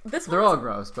 Okay, they're all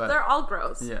gross, but... They're all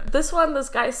gross. Yeah. This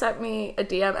guy sent me a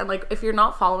DM, and like, if you're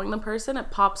not following the person, it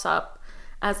pops up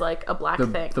as like a black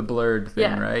thing. The blurred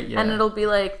thing, right? Yeah. And it'll be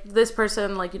like, this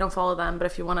person, like, you don't follow them, but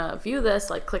if you want to view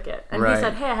this, like, click it. And he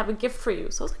said, hey, I have a gift for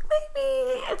you. So I was like,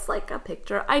 maybe it's like a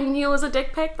picture. I knew it was a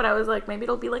dick pic, but I was like, maybe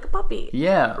it'll be like a puppy.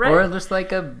 Yeah. Right? Or just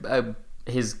like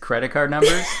his credit card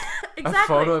numbers. Exactly. A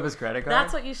photo of his credit card.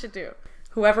 That's what you should do.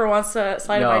 Whoever wants to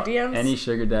slide in my DMs. Any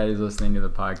sugar daddies listening to the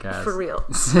podcast. For real.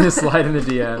 Slide in the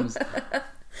DMs.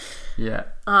 Yeah.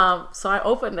 So I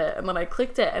opened it and then I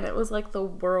clicked it and it was like the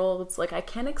world's, like, I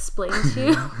can't explain to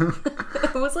you.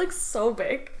 It was like so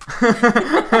big.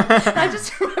 I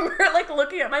just remember like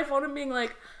looking at my phone and being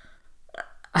like,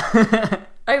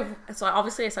 so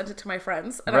obviously I sent it to my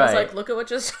friends and I was like, look at what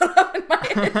just showed up in my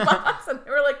inbox, and they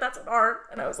were like, that's an art,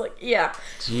 and I was like, yeah.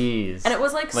 Jeez. And it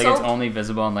was like it's only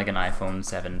visible on like an iPhone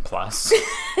 7 Plus.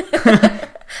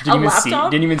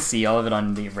 Didn't even see all of it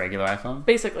on the regular iPhone.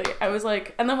 Basically, I was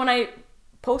like, and then when I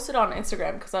posted on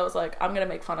Instagram, because I was like, I'm gonna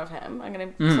make fun of him.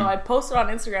 So I posted on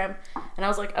Instagram and I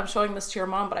was like, I'm showing this to your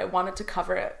mom, but I wanted to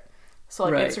cover it so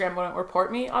like Instagram wouldn't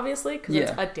report me, obviously, because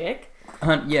it's a dick.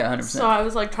 Yeah, 100%. So I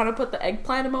was like trying to put the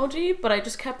eggplant emoji, but I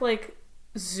just kept like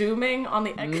zooming on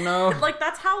the egg. No. Like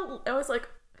that's how I was like.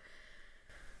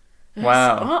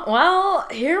 Wow. Well,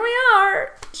 here we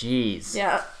are. Jeez.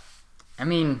 Yeah. I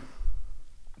mean,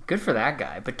 good for that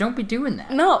guy, but don't be doing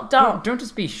that. No, don't. Don't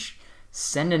just be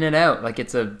sending it out like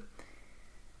it's a...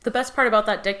 The best part about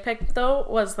that dick pic, though,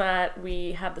 was that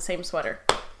we had the same sweater.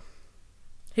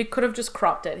 He could have just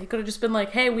cropped it. He could have just been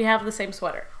like, hey, we have the same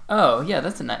sweater. Oh, yeah,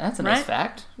 that's a nice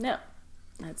fact. Yeah.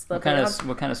 That's the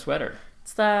what kind of sweater?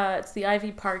 It's the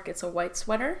Ivy Park. It's a white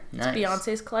sweater. It's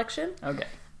Beyonce's collection. Okay.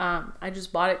 I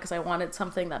just bought it because I wanted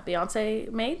something that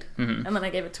Beyonce made, and then I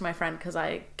gave it to my friend because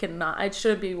I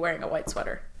shouldn't be wearing a white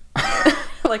sweater.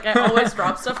 Like I always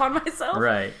drop stuff on myself.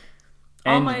 Right.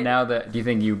 And now do you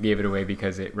think you gave it away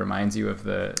because it reminds you of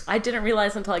the... I didn't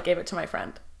realize until I gave it to my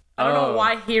friend. I don't know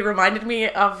why he reminded me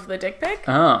of the dick pic.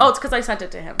 Oh, it's because I sent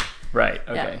it to him. Right,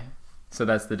 okay. Yeah. So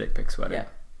that's the dick pic sweater. Yeah.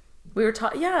 We were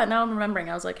now I'm remembering.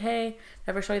 I was like, hey,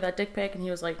 ever show you that dick pic? And he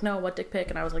was like, no, what dick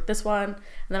pic? And I was like, this one. And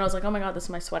then I was like, oh my god, this is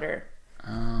my sweater.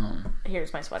 Oh.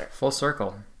 Here's my sweater. Full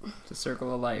circle. It's a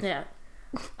circle of life. Yeah.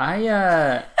 I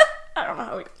don't know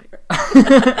how we got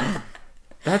here.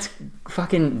 That's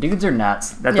fucking... Dudes are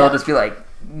nuts. That they'll just be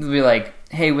like,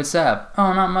 hey, what's up?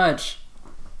 Oh, not much.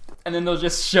 And then they'll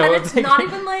just show and up. It's not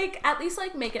even like, at least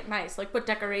like make it nice. Like put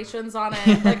decorations on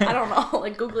it. Like, I don't know.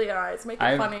 Like googly eyes. Make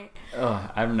it funny.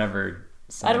 Oh, I've never...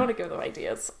 I don't want to give them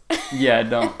ideas. Yeah,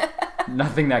 don't.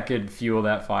 Nothing that could fuel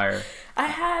that fire.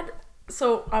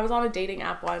 So I was on a dating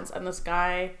app once, and this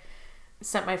guy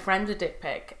sent my friend a dick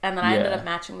pic, and then I ended up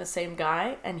matching the same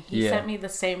guy, and he sent me the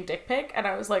same dick pic, and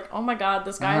I was like, oh my god,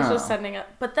 this guy is just sending it.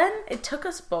 But then it took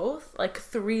us both like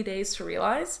 3 days to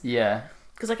realize. Yeah.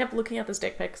 Because I kept looking at this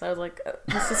dick pic, because I was like,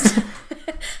 this is...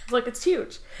 I was like, it's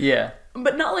huge. Yeah.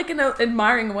 But not like in an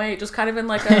admiring way, just kind of in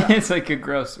like a... It's like a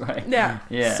gross way. Yeah.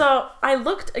 Yeah. So I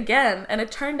looked again, and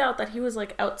it turned out that he was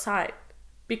like outside.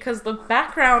 Because the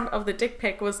background of the dick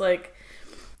pic was like,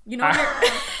 you know...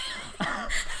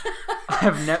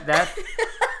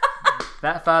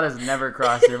 That thought has never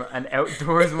crossed your mind. An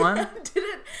outdoors one?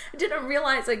 Didn't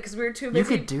realize it because we were too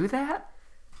busy. You could do that?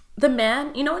 The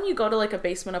man, you know when you go to like a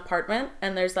basement apartment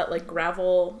and there's that like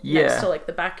gravel next to like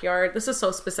the backyard? This is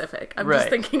so specific. I'm just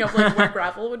thinking of like where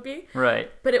gravel would be. Right.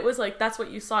 But it was like, that's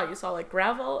what you saw. You saw like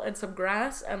gravel and some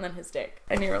grass and then his dick.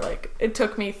 And you were like, it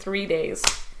took me 3 days.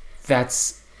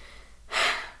 That's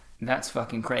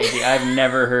fucking crazy. I've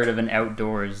never heard of an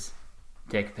outdoors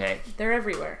dick pic. They're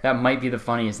everywhere. That might be the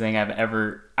funniest thing I've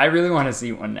ever... I really want to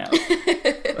see one now.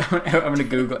 I'm going to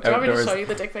Google outdoors. Do you want me to show you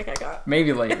the dick pic I got?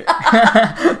 Maybe later.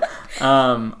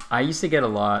 I used to get a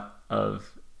lot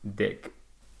of dick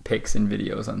pics and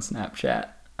videos on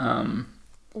Snapchat.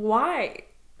 Why?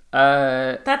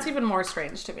 That's even more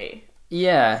strange to me.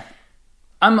 Yeah.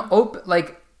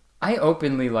 I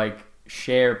openly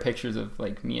share pictures of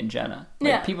like me and Jenna.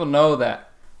 People know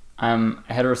that I'm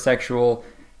a heterosexual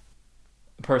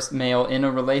male in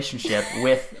a relationship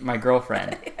with my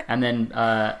girlfriend. And then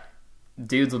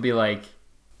dudes will be like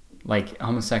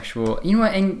homosexual. You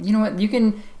know what? You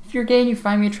can, if you're gay and you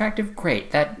find me attractive, great.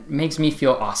 That makes me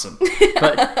feel awesome.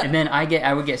 And then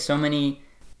I would get so many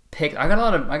pics. I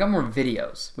got more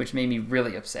videos, which made me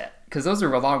really upset because those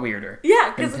are a lot weirder.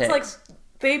 Yeah, because it's like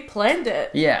they planned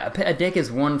it. Yeah, a dick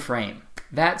is one frame.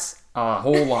 That's a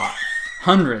whole lot.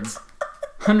 Hundreds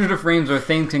of frames where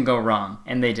things can go wrong,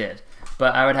 and they did.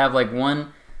 But I would have like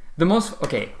one. The most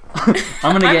okay.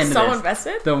 I'm gonna get into this. I'm so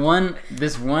invested.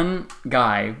 This one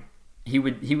guy, he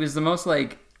was the most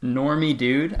like normie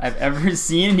dude I've ever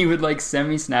seen. He would like send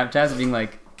me Snapchats being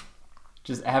like,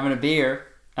 just having a beer,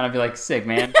 and I'd be like, sick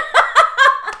man.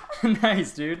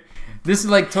 Nice dude. This is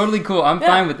like totally cool. I'm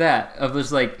fine with that. Of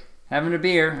just like having a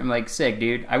beer. I'm like, sick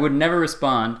dude. I would never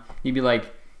respond. He'd be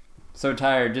like, so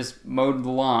tired, just mowed the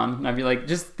lawn. And I'd be like,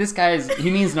 just this guy he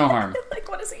means no harm. Like,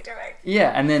 what is he doing?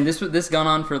 Yeah, and then this went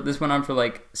on for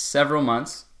like several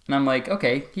months, and I'm like,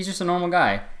 okay, he's just a normal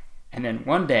guy. And then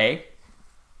one day,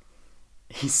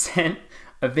 he sent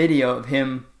a video of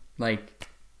him like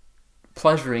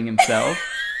pleasuring himself,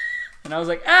 and I was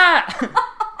like,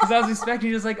 because I was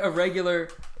expecting just like a regular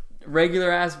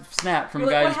ass snap from a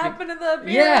guy. What happened to the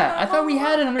beer? Yeah, I thought we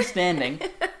had an understanding.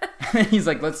 And he's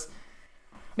like,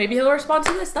 maybe he'll respond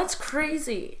to this. That's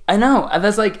crazy. I know.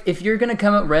 That's like, if you're gonna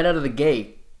come out right out of the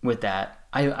gate with that,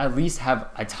 I at least have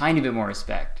a tiny bit more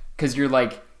respect. Because you're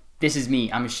like, this is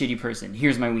me. I'm a shitty person.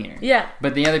 Here's my wiener. Yeah.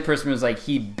 But the other person was like,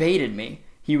 he baited me.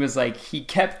 He was like, he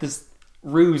kept this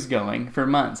ruse going for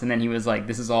months. And then he was like,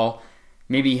 this is all...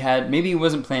 Maybe he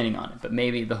wasn't planning on it. But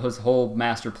maybe his whole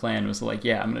master plan was like,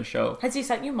 yeah, I'm gonna show. Has he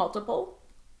sent you multiple?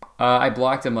 I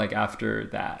blocked him like after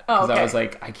that. Because I was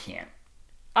like, I can't.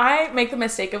 I make the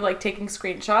mistake of like taking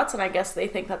screenshots, and I guess they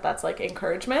think that that's like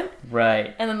encouragement.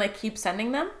 Right. And then they keep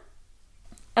sending them.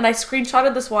 And I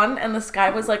screenshotted this one, and this guy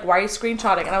was like, why are you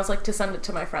screenshotting? And I was like, to send it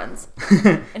to my friends.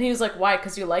 And he was like, why?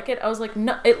 Because you like it? I was like,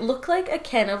 no, it looked like a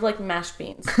can of like mashed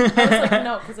beans. I was like,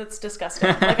 no, because it's disgusting.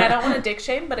 Like, I don't want to dick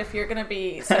shame, but if you're going to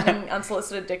be sending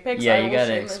unsolicited dick pics, I will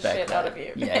shame the shit out of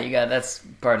you. Yeah, that's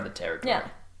part of the territory. Yeah.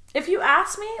 If you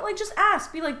ask me, like, just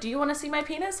ask. Be like, do you want to see my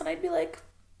penis? And I'd be like,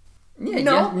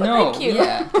 no, no, thank you.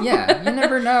 Yeah, you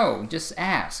never know. Just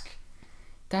ask.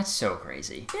 That's so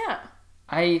crazy. Yeah.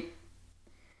 I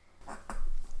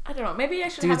don't know. Maybe I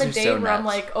should have a day where I'm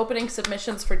like opening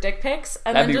submissions for dick pics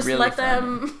and then just really let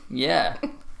them. Yeah.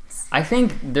 I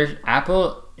think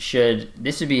Apple should.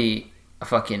 This would be a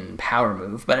fucking power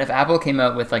move. But if Apple came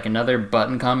out with like another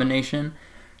button combination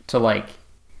to like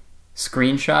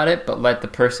screenshot it, but let the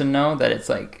person know that it's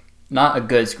like not a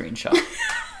good screenshot.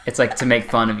 It's like to make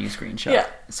fun of you screenshot. Yeah.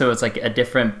 So it's like a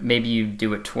different, maybe you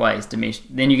do it twice to make,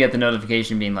 then you get the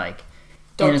notification being like,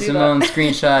 Anna Simone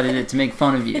screenshotted it to make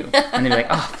fun of you. And they're like,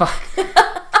 oh, fuck.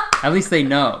 At least they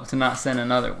know to not send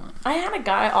another one. I had a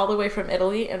guy all the way from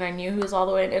Italy, and I knew he was all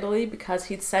the way in Italy because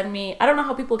he'd send me... I don't know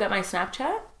how people get my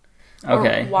Snapchat.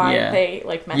 Okay, why they,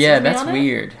 like, message me on it. Yeah, that's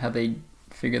weird. How they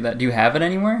figure that. Do you have it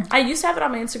anywhere? I used to have it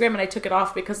on my Instagram, and I took it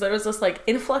off because there was this, like,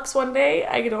 influx one day.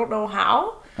 I don't know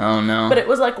how. Oh, no. But it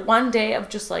was, like, one day of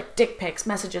just, like, dick pics,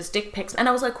 messages, dick pics. And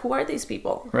I was like, who are these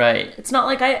people? Right. It's not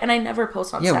like I never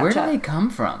post on Snapchat. Yeah, where do they come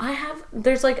from?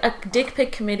 There's, like, a dick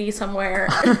pic committee somewhere.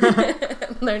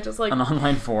 And they're just, like... An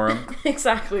online forum.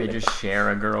 Exactly. They just share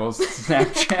a girl's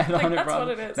Snapchat like, on it. That's what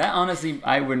it is. That, honestly,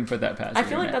 I wouldn't put that past I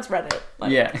feel like that's Reddit.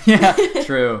 Like... Yeah,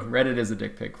 true. Reddit is a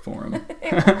dick pic forum.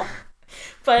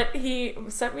 But he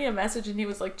sent me a message and he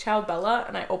was like, "Ciao, Bella,"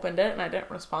 and I opened it and I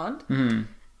didn't respond. Mm-hmm.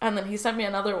 And then he sent me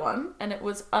another one and it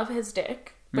was of his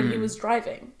dick, but he was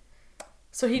driving.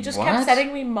 So he just kept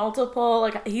sending me multiple,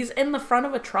 like, he's in the front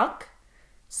of a truck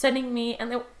sending me,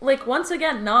 and they, like, once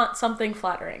again, not something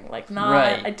flattering. Like, not,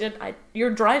 right.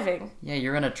 You're driving. Yeah,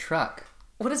 you're in a truck.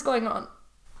 What is going on?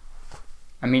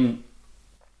 I mean...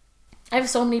 I have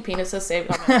so many penises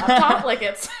saved on my laptop, like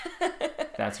it's...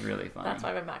 That's really funny. That's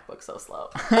why my MacBook's so slow.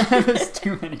 There's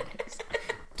too many dicks.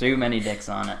 Too many dicks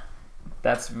on it.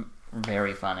 That's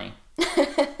very funny. Fuck,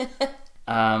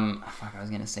 I was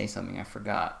gonna say something, I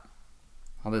forgot.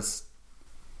 All this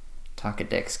talk of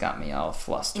dicks got me all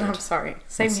flustered. I'm sorry.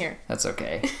 Same here. That's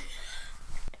okay.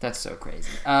 That's so crazy.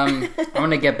 I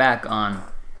want to get back on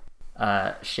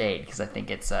Shade, because I think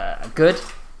it's a good,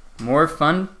 more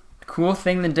fun, cool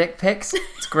thing than dick pics.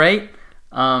 It's great.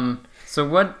 So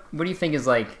what do you think is,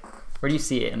 like, where do you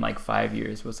see it in, like, 5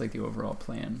 years? What's, like, the overall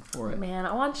plan for it? Man,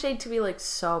 I want Shade to be, like,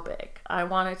 so big. I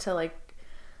want it to, like,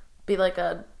 be like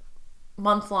a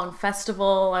month-long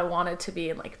festival. I want it to be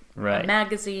in, like, a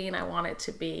magazine. I want it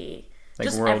to be like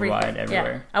just worldwide,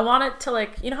 everywhere. Yeah. I want it to,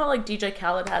 like, you know how, like, DJ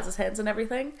Khaled has his hands in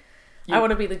everything? I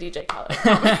want to be the DJ Khaled.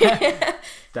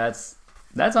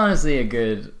 That's honestly a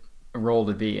good role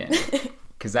to be in.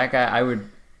 Because that guy,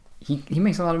 he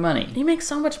makes a lot of money. He makes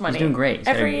so much money. He's doing great.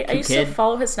 I used to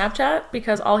follow his Snapchat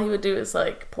because all he would do is,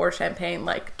 like, pour champagne,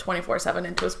 like, 24/7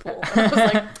 into his pool. And I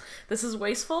was like, this is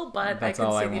wasteful, but I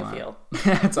can see the appeal.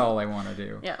 That's all I want to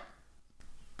do. Yeah.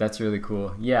 That's really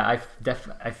cool. Yeah,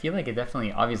 I feel like it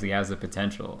definitely obviously has the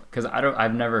potential, because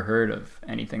I've never heard of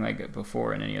anything like it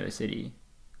before in any other city.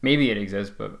 Maybe it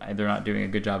exists, but they're not doing a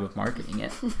good job of marketing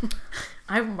it.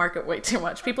 I market way too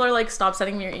much. People are like, "Stop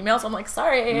sending me your emails." I'm like,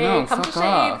 "Sorry, no, come fuck to Shade."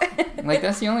 Off. Like,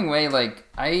 that's the only way. Like,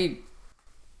 I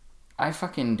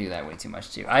fucking do that way too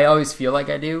much too. I always feel like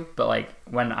I do, but, like,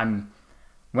 when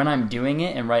I'm doing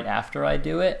it and right after I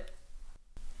do it,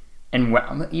 and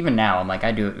even now, I'm like,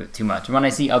 I do it too much. When I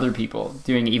see other people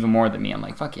doing it even more than me, I'm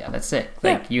like, fuck yeah, that's sick.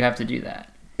 Like, you have to do that.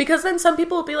 Because then some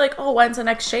people will be like, "Oh, when's the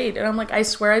next Shade?" And I'm like, I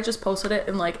swear I just posted it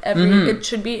in, like, it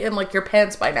should be in, like, your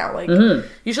pants by now. Like,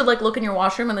 you should, like, look in your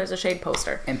washroom and there's a Shade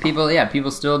poster. And people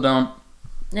still don't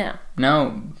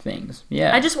know things.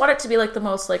 Yeah. I just want it to be, like, the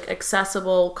most, like,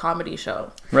 accessible comedy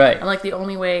show. Right. And, like, the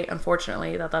only way,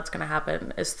 unfortunately, that's going to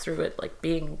happen is through it, like,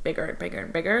 being bigger and bigger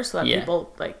and bigger, so that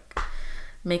people, like,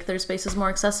 make their spaces more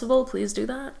accessible. Please do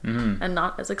that. And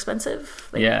not as expensive.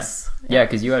 Thanks. Yeah,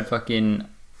 because you had fucking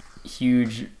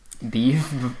huge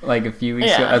beef like a few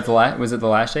weeks ago. Was it the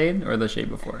last Shade or the Shade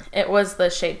before? It was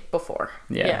the Shade before.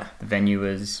 Yeah. The venue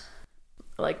was,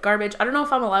 like, garbage. I don't know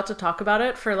if I'm allowed to talk about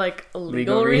it for, like,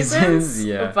 legal reasons.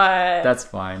 Yeah, but that's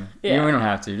fine. Yeah, we don't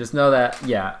have to. Just know that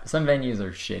some venues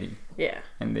are shitty. Yeah,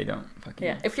 and they don't fucking.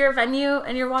 Yeah, if you're a venue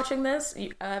and you're watching this,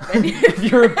 venue. If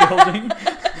you're a building,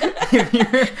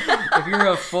 if you're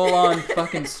a full-on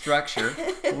fucking structure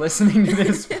listening to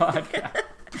this podcast.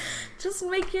 Just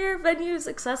make your venues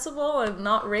accessible and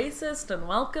not racist and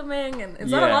welcoming. And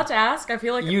is that a lot to ask? I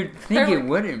feel like you'd think it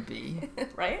wouldn't be,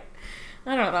 right?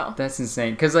 I don't know. That's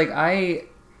insane. Because, like,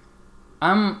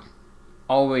 I'm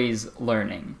always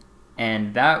learning,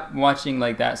 and that watching,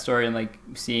 like, that story and, like,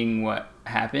 seeing what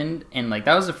happened, and, like,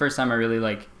 that was the first time I really,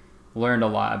 like, learned a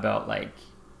lot about, like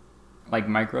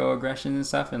microaggressions and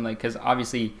stuff, and, like, because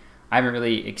obviously I haven't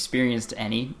really experienced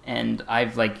any, and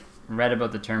I've, like, read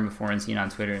about the term before and seen it on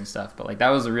Twitter and stuff, but, like, that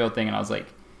was a real thing, and I was like,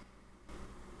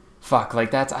 fuck,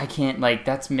 like,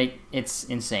 it's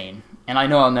insane. And I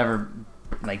know I'll never,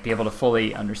 like, be able to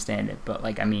fully understand it, but,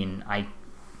 like, I mean,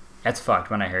 that's fucked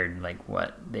when I heard, like,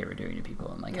 what they were doing to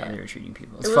people and, like, how they were treating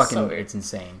people. It's fucking weird. It's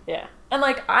insane. Yeah. And,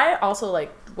 like, I also,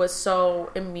 like, was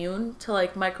so immune to,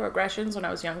 like, microaggressions when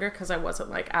I was younger because I wasn't,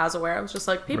 like, as aware. I was just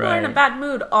like, people are in a bad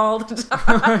mood all the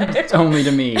time. It's only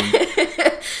to me.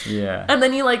 Yeah. And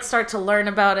then you, like, start to learn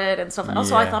about it and stuff.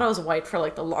 Also, I thought I was white for,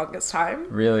 like, the longest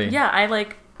time. Really? Yeah. I,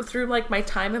 like, through, like, my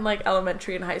time in, like,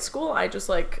 elementary and high school, I just,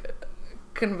 like,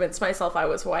 convince myself I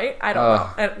was white. I don't know.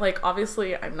 And, like,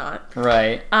 obviously I'm not.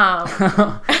 Right.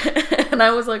 And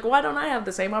I was like, why don't I have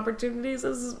the same opportunities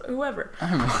as whoever?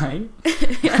 I'm white.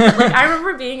 Yeah, like, I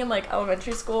remember being in, like,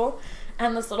 elementary school,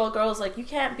 and this little girl was like, you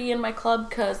can't be in my club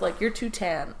because, like, you're too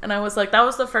tan. And I was like, that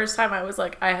was the first time I was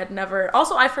like, I had never...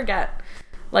 Also, I forget.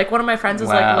 Like, one of my friends is,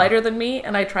 like, lighter than me,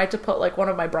 and I tried to put, like, one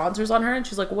of my bronzers on her, and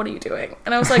she's like, what are you doing?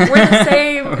 And I was like, we're the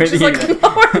same. And she's like, no,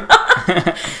 we're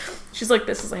not. She's like,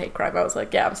 this is a hate crime. I was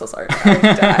like, yeah, I'm so sorry.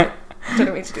 I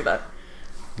didn't mean to do that.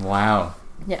 Wow.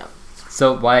 Yeah.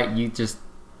 So, why, you just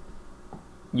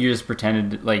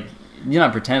pretended, like, you're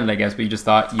not pretended, I guess, but you just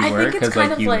thought you were? Because,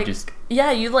 like, you like, just...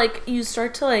 Yeah, you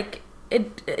start to, like...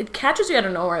 It catches you out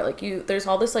of nowhere. Like, there's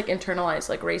all this, like, internalized,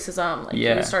 like, racism. Like,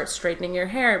 you start straightening your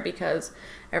hair because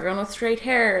everyone with straight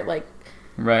hair, like...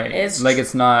 Right. Like,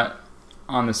 it's not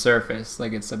on the surface.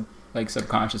 Like, it's,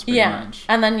 subconscious pretty much.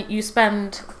 And then you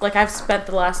spend... Like, I've spent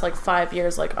the last, like, 5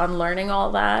 years, like, unlearning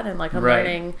all that. And, like,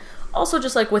 unlearning... Also,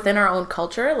 just, like, within our own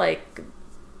culture, like,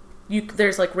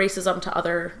 there's, like, racism to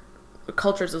other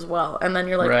cultures as well. And then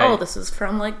you're like, oh, this is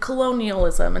from, like,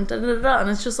 colonialism and da-da-da-da. And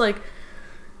it's just, like...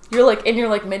 You're, like, in your,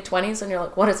 like, mid-20s, and you're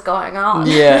like, what is going on?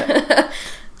 Yeah.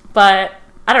 But,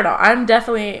 I don't know. I'm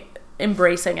definitely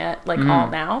embracing it, like, all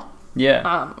now.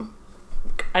 Yeah.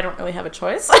 I don't really have a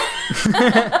choice.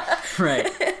 Right.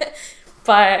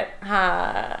 But,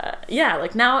 yeah,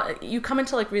 like, now you come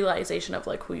into, like, realization of,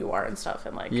 like, who you are and stuff.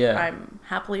 And, like, I'm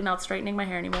happily not straightening my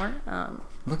hair anymore.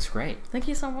 Looks great. Thank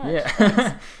you so much.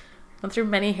 Yeah. Went through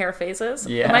many hair phases.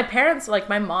 Yeah. And my parents, like,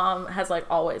 my mom has, like,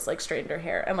 always, like, straightened her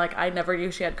hair. And, like, I never knew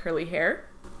she had curly hair.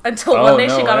 Until one day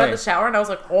she got out of the shower and I was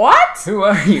like, what? Who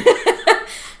are you?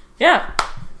 Yeah.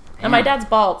 Damn. And my dad's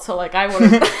bald, so, like, I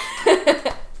wouldn't...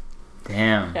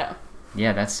 Damn. Yeah.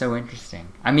 Yeah, that's so interesting.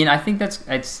 I mean, I think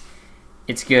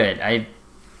it's good.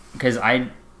 Because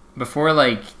before,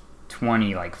 like,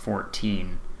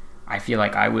 14, I feel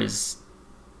like I was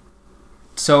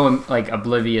so, like,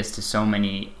 oblivious to so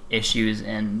many issues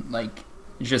and, like,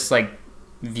 just, like,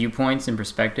 viewpoints and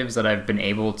perspectives that I've been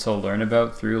able to learn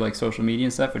about through, like, social media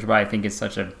and stuff, which is why I think it's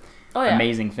such a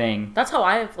amazing thing. That's how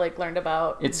I've, like, learned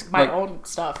about my own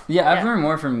stuff. Yeah, I've learned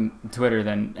more from Twitter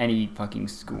than any fucking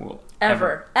school.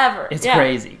 Ever. It's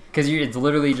crazy. Because it's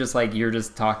literally just, like, you're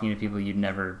just talking to people you'd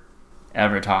never,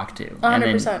 ever talk to. 100%. And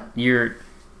then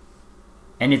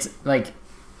and it's, like,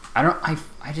 I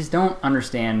just don't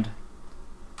understand...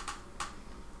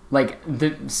 Like,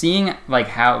 seeing, like,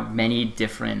 how many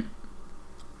different,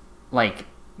 like,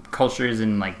 cultures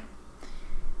and, like,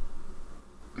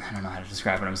 I don't know how to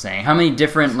describe what I'm saying. How many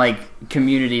different, like,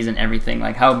 communities and everything,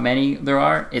 like, how many there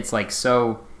are, it's, like,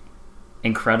 so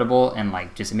incredible and,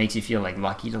 like, just it makes you feel, like,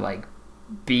 lucky to, like,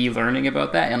 be learning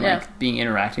about that and, like,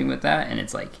 interacting with that. And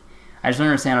it's, like, I just don't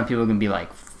understand how people can be, like,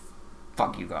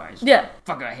 fuck you guys. Yeah.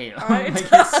 Fuck, I hate it. Like,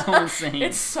 it's so insane.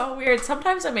 It's so weird.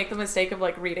 Sometimes I make the mistake of,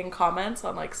 like, reading comments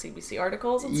on, like, CBC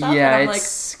articles and stuff. Yeah, and I'm it's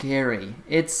scary.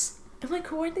 I'm like,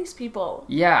 who are these people?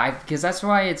 Yeah, because that's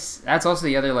why that's also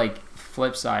the other, like,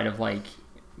 flip side of, like,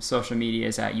 social media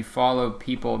is that you follow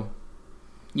people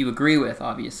you agree with,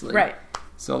 obviously. Right.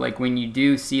 So, like, when you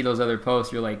do see those other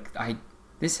posts, you're like,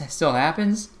 this still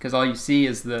happens? Because all you see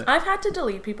is I've had to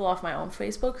delete people off my own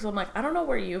Facebook because I'm like, I don't know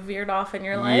where you veered off in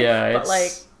your life. Yeah, but,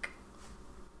 like...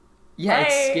 Yeah,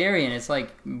 it's scary, and it's like,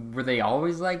 were they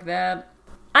always like that?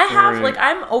 I have, like,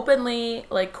 I'm openly,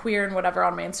 like, queer and whatever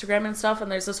on my Instagram and stuff, and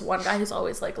there's this one guy who's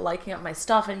always, like, liking up my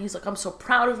stuff, and he's like, I'm so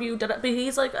proud of you, but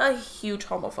he's, like, a huge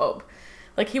homophobe.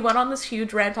 Like, he went on this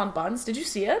huge rant on buns. Did you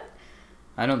see it?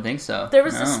 I don't think so. There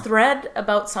was this thread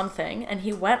about something, and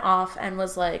he went off and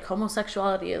was like,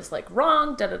 homosexuality is, like,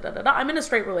 wrong, da-da-da-da-da. I'm in a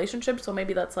straight relationship, so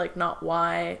maybe that's, like, not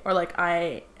why, or, like,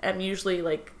 I am usually,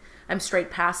 like, I'm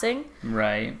straight passing.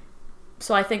 Right.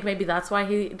 So I think maybe that's why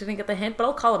he didn't get the hint, but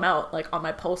I'll call him out, like, on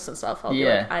my posts and stuff. I'll be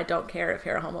like, I don't care if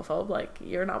you're a homophobe, like,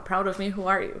 you're not proud of me, who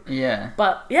are you? Yeah.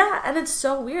 But, yeah, and it's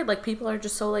so weird, like, people are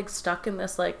just so, like, stuck in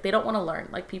this, like, they don't want to learn.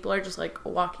 Like, people are just, like,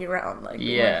 walking around, like,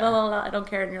 like, la, la, la, I don't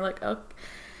care, and you're like, okay.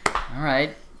 All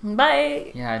right.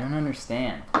 Bye. Yeah, I don't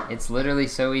understand. It's literally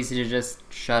so easy to just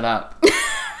shut up.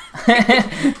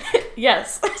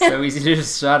 Yes. So easy to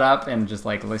just shut up and just,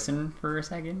 like, listen for a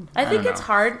second. I think it's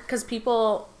hard because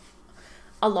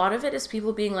a lot of it is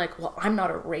people being like, well, I'm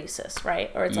not a racist, right?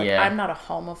 Or it's like, I'm not a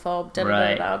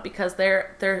homophobe, because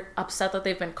they're upset that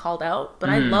they've been called out. But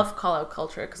I love call-out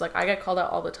culture because, like, I get called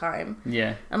out all the time.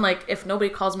 Yeah. And, like, if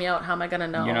nobody calls me out, how am I going to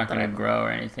know? You're not going to grow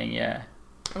or anything, yeah.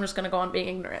 I'm just going to go on being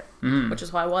ignorant, which is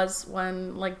who I was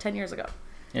 10 years ago.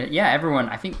 Yeah, everyone,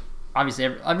 I think, obviously,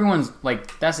 everyone's,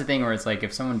 like, that's the thing where it's like,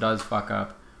 if someone does fuck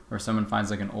up or someone finds,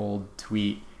 like, an old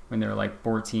tweet when they were, like,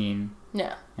 14,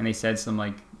 Yeah. And they said some,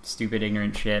 like, stupid,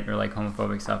 ignorant shit or, like,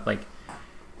 homophobic stuff. Like,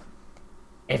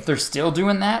 if they're still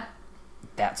doing that,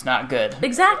 that's not good.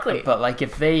 Exactly. But, like,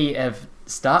 if they have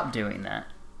stopped doing that,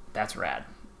 that's rad.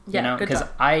 Yeah, you know, because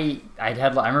I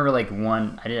remember like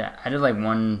I did like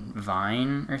one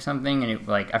Vine or something, and it,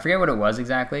 like, I forget what it was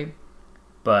exactly,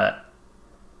 but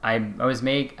I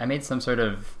made some sort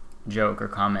of joke or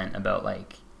comment about,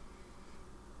 like,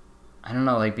 I don't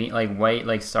know, like, being like white,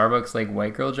 like Starbucks, like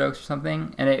white girl jokes or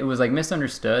something, and it was like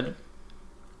misunderstood.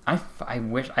 I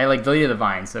wish I like deleted the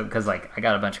Vine, so because, like, I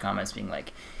got a bunch of comments being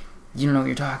like, you don't know what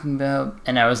you're talking about,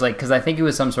 and I was like, because I think it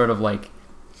was some sort of like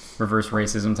reverse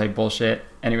racism type bullshit,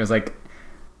 and it was like,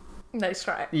 nice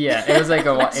try. Yeah, it was like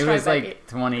it was like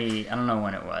 20, I don't know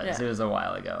when it was. Yeah. It was a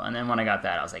while ago. And then when I got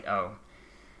that, I was like, oh,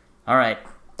 all right.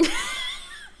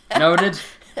 Noted.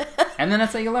 And then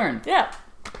that's how you learn. Yeah.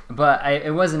 But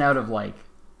it wasn't out of, like,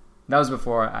 that was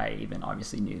before I even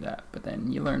obviously knew that, but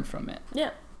then you learn from it. Yeah.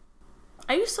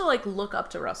 I used to, like, look up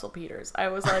to Russell Peters. I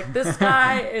was like, this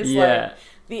guy is like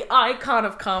the icon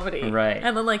of comedy. Right.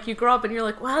 And then, like, you grow up and you're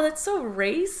like, wow, that's so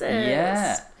racist.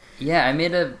 Yeah. Yeah, I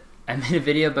made a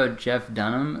video about Jeff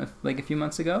Dunham like a few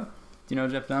months ago. Do you know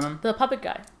Jeff Dunham? The puppet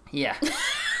guy. Yeah.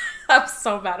 I'm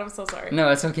so bad. I'm so sorry. No,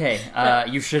 it's okay.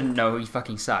 You shouldn't know. He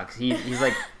fucking sucks.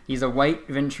 He's a white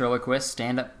ventriloquist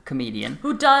stand-up comedian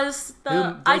who does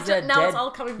the. Now it's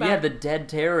all coming back. Yeah, the dead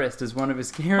terrorist is one of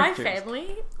his characters. My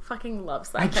family fucking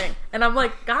loves that thing, and I'm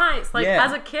like, guys, like,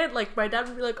 as a kid, like, my dad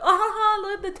would be like, oh,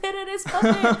 look, the tit is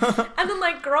puppet, and then,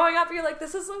 like, growing up, you're like,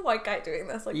 this is a white guy doing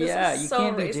this. Like, this is so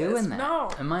can't racist. Be doing that. No.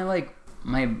 And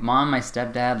my mom, my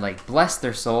stepdad, like, bless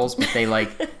their souls, but they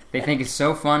they think it's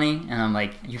so funny, and I'm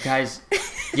like, you guys,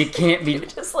 you can't be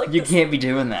can't be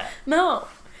doing that. No.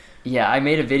 Yeah, I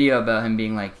made a video about him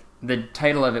being like, the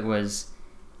title of it was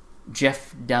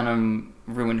Jeff Dunham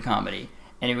Ruined Comedy,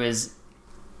 and it was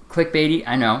clickbaity,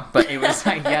 I know, but it was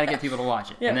like, you gotta get people to watch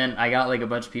it. Yeah. And then I got, like, a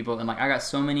bunch of people, and, like, I got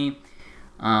so many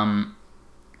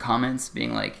comments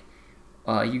being like,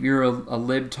 you're a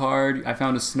libtard, I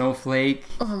found a snowflake.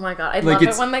 Oh my god, I love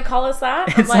it when they call us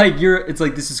that. It's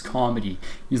like this is comedy.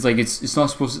 He's like, it's not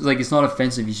supposed to, like, it's not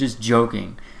offensive, he's just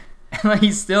joking. And, like,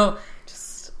 he's still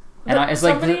just. And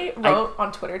somebody wrote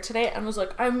on Twitter today and was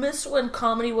like, I miss when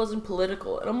comedy wasn't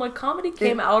political. And I'm like, comedy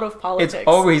came out of politics. It's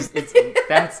always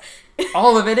that's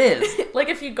all of it is. Like,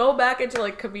 if you go back into,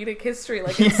 like, comedic history,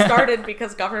 like, it started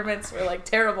because governments were, like,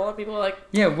 terrible, and people were like,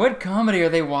 yeah, what comedy are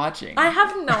they watching? I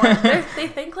have no idea. They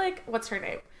think, like, what's her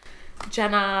name?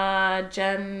 Jen, I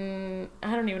don't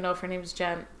even know if her name's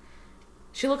Jen.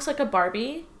 She looks like a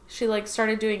Barbie. She, like,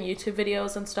 started doing YouTube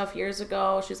videos and stuff years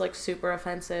ago. She's, like, super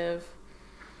offensive.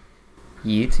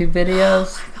 YouTube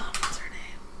videos? Oh my god, what's her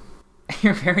name?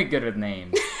 You're very good with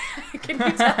names. Can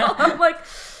you tell? I'm like,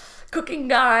 cooking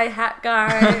guy, hat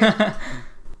guy.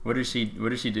 What does she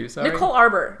do, sorry? Nicole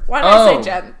Arbor. Why did I say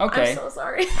Jen? Okay. I'm so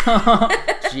sorry.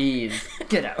 Jeez.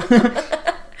 Get out.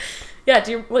 Yeah,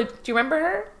 do you remember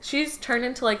her? She's turned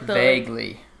into, like, the...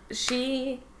 Vaguely.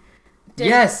 She did...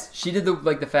 Yes, she did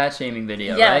the fat shaming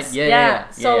video, yes, right?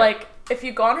 Yeah. So, like, if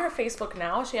you go on her Facebook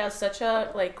now, she has such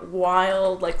a, like,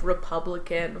 wild, like,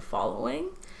 Republican following.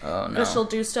 Oh, no. Because she'll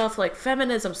do stuff like,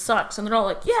 feminism sucks. And they're all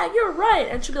like, yeah, you're right.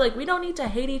 And she'll be like, we don't need to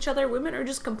hate each other. Women are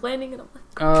just complaining. And I'm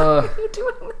like, why are you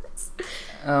doing this?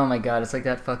 Oh, my God. It's like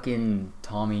that fucking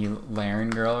Tommy Lahren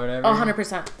girl or whatever. Oh,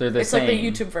 100%. They're the it's same. It's like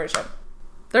the YouTube version.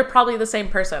 They're probably the same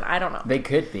person. I don't know. They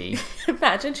could be.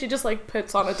 Imagine she just, like,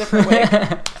 puts on a different wig.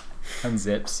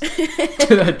 Unzips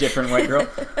to a different white girl.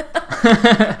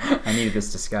 I needed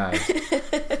this disguise.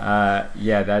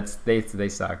 Yeah, they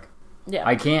suck. Yeah.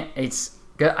 I can't, it's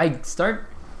good. You know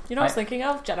what I was thinking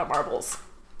of? Jenna Marbles,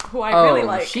 who I really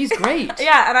like. She's great.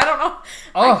 Yeah, and I don't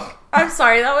know. I'm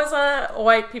sorry, that was a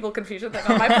white people confusion thing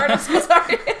on my part. I'm so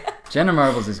sorry. Jenna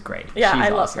Marbles is great. Yeah, I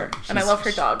love her. And I love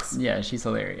her dogs. Yeah, she's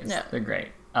hilarious. Yeah. They're great.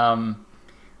 Yeah,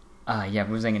 what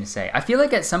was I going to say? I feel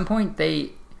like at some point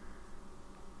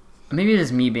maybe it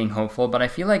is me being hopeful, but I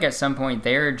feel like at some point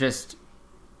they're just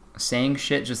saying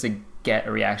shit just to get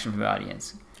a reaction from the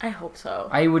audience. I hope so.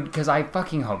 Because I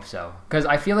fucking hope so. Because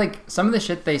I feel like some of the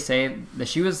shit they say,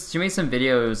 she made some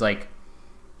video, it was like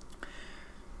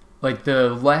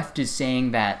the left is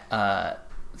saying that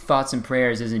thoughts and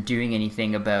prayers isn't doing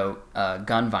anything about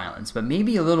gun violence, but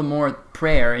maybe a little more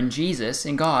prayer and Jesus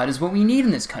and God is what we need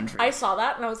in this country. I saw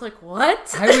that and I was like,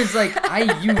 what? I was like,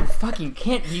 you fucking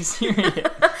can't be serious.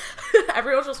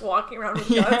 Everyone's just walking around with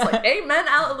guns like, amen,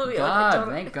 hallelujah. God,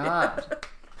 thank God.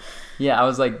 Yeah, I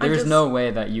was like, there's no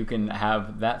way that you can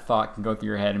have that thought can go through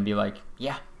your head and be like,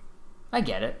 yeah, I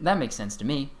get it. That makes sense to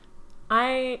me.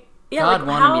 I God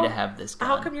wanted me to have this gun.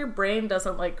 How come your brain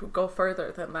doesn't like go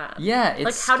further than that? Yeah, it's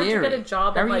like how scary. Did you get a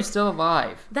job? How are you still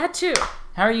alive? That too.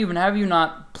 How are you even? How have you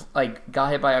not like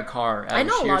got hit by a car? I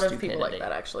know a lot of people like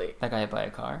that actually. That got hit by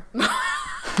a car.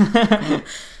 I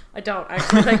don't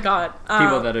actually. Thank God.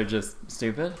 People that are just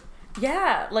stupid.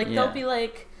 Yeah, like they'll be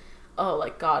like, oh,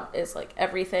 like God is like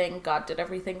everything. God did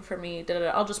everything for me.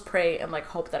 I'll just pray and like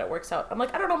hope that it works out. I'm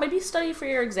like, I don't know, maybe study for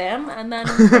your exam and then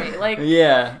pray. Like,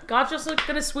 yeah, God's just like,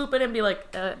 gonna swoop in and be like,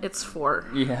 it's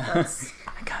 4. Yeah,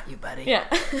 I got you, buddy. Yeah.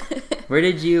 Where are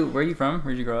you from?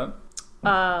 Where'd you grow up?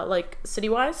 Like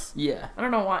city-wise? Yeah. I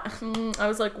don't know why. I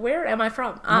was like, where am I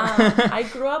from? I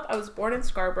was born in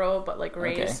Scarborough, but like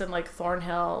raised in like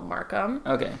Thornhill, Markham.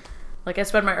 Okay. Like, I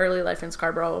spent my early life in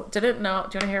Scarborough. Didn't know...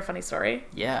 Do you want to hear a funny story?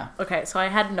 Yeah. Okay, so I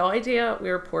had no idea we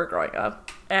were poor growing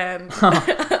up. And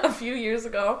a few years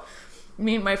ago,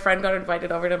 me and my friend got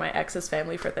invited over to my ex's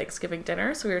family for Thanksgiving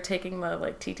dinner. So we were taking the,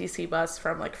 like, TTC bus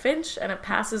from, like, Finch, and it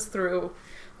passes through,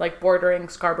 like, bordering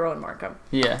Scarborough and Markham.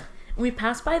 Yeah. We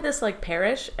passed by this, like,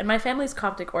 parish, and my family's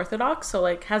Coptic Orthodox, so,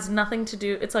 like, has nothing to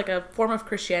do... It's, like, a form of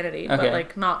Christianity, but,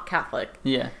 like, not Catholic.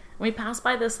 Yeah. We passed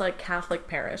by this, like, Catholic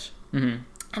parish. Mm-hmm.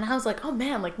 And I was like, oh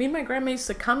man, like me and my grandma used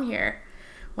to come here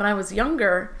when I was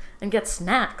younger and get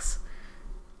snacks.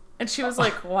 And she was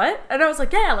like, what? And I was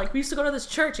like, yeah, like we used to go to this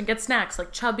church and get snacks,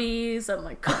 like Chubbies and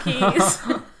like cookies.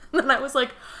 And then I was like,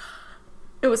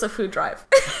 it was a food drive.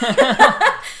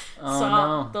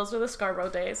 Those were the Scarborough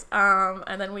days.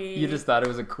 And then You just thought it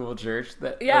was a cool church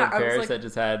that Paris that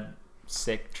just had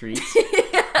sick treats?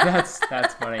 Yeah. That's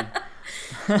funny.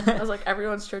 I was like,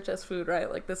 everyone's church has food, right?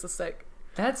 Like, this is sick.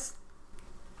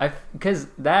 Because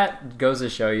that goes to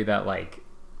show you that, like,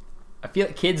 I feel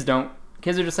like kids are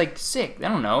just, like, sick. They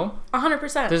don't know.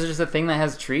 100%. There's just a thing that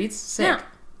has treats. Sick. Yeah.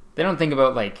 They don't think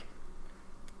about, like,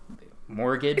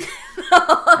 mortgage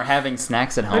or having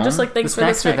snacks at home. They're just, like, the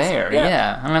snacks are there.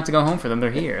 Yeah. I don't have to go home for them.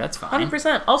 They're here. That's fine.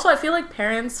 100%. Also, I feel like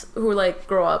parents who, like,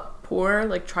 grow up poor,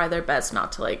 like, try their best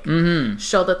not to, like,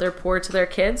 show that they're poor to their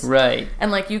kids. Right.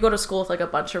 And, like, you go to school with, like, a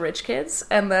bunch of rich kids,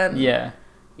 and then... Yeah.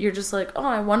 You're just like, oh,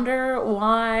 I wonder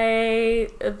why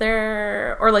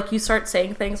they're... Or, like, you start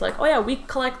saying things like, oh, yeah, we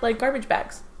collect, like, garbage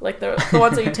bags. Like, the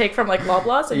ones that you take from, like,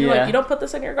 Loblaws. And you're like, you don't put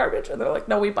this in your garbage? And they're like,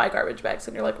 no, we buy garbage bags.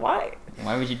 And you're like, why?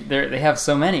 Why would you... They have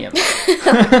so many of them.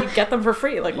 Like, you get them for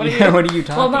free. Like, what are you talking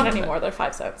about? Well, not anymore. They're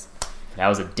 5 cents. That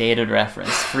was a dated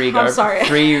reference. Free I'm sorry.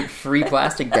 Free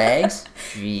plastic bags?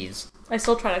 Jeez. I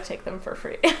still try to take them for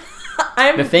free.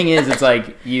 The thing is, it's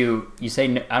like you say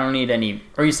no, I don't need any,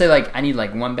 or you say like I need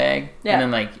like 1 bag, and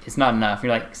then like it's not enough.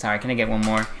 You're like, sorry, can I get 1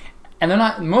 more? And they're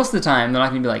not. Most of the time, they're not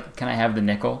gonna be like, can I have the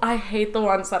nickel? I hate the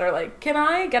ones that are like, can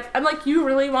I get? I'm like, you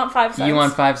really want 5 cents? You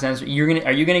want 5 cents? Are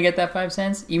you gonna get that 5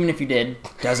 cents? Even if you did,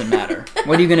 doesn't matter.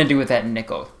 What are you gonna do with that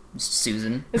nickel,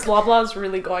 Susan? Is Loblaws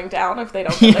really going down if they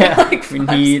don't get their, like, 5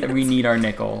 cents? We need our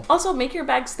nickel. Also, make your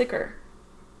bags thicker.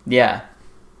 Yeah.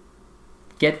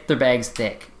 Get their bags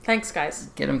thick. Thanks,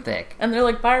 guys. Get them thick. And they're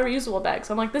like, buy reusable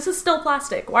bags. I'm like, this is still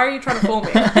plastic. Why are you trying to fool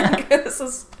me? This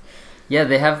is... Yeah,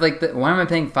 they have like why am I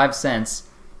paying 5 cents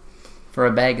for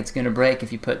a bag it's gonna break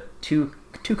if you put two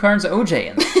cartons of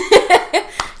OJ in there?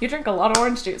 You drink a lot of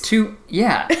orange juice. 2,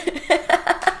 yeah.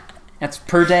 That's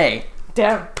per day.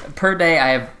 Damn. Per day, I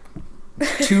have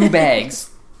 2 bags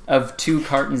of 2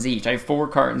 cartons each. I have 4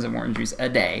 cartons of orange juice a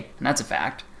day, and that's a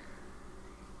fact.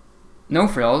 No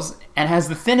Frills, and has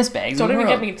the thinnest bags Don't in the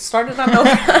even world. get me started on No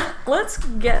Frills. Let's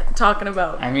get talking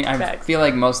about bags. Feel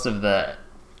like most of the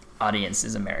audience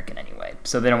is American anyway,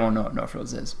 so they don't know what No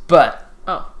Frills is. But...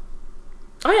 Oh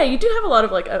yeah, you do have a lot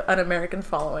of, like, an American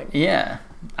following. Yeah.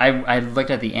 I looked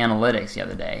at the analytics the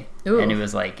other day, Ooh. and it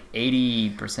was like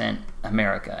 80%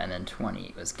 America, and then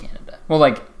 20 was Canada. Well,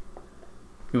 like,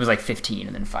 it was like 15,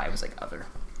 and then 5 was like other.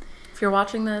 If you're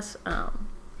watching this...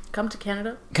 Come to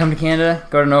Canada. Come to Canada.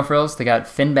 Go to No Frills. They got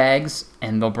thin bags,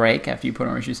 and they'll break after you put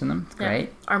orange juice in them. It's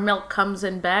great. Our milk comes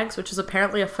in bags, which is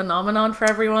apparently a phenomenon for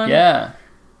everyone. Yeah.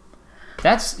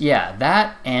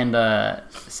 That and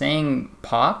saying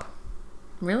pop.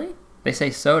 Really? They say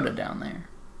soda down there.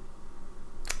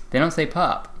 They don't say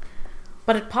pop.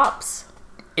 But it pops.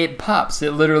 It pops.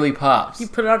 It literally pops. You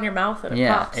put it on your mouth and it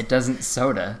pops. Yeah, it doesn't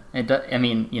soda. I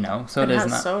mean, soda is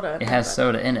not... soda. It has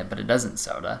soda in it, but it doesn't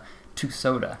soda. To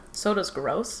soda. Soda's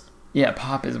gross. Yeah,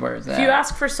 pop is where it's at. If you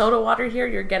ask for soda water here,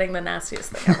 you're getting the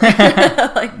nastiest thing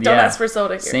ever. Like, don't ask for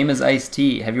soda here. Same as iced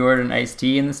tea. Have you ordered an iced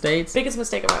tea in the States? Biggest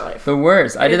mistake of my life. The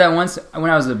worst. I did that once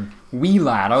when I was a wee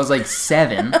lad. I was like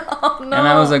 7. Oh, no. And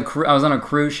I was on a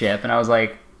cruise ship, and I was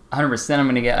like, 100% I'm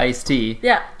going to get iced tea.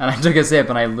 Yeah. And I took a sip,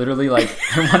 and I literally, like,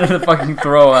 I wanted to fucking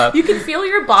throw up. You can feel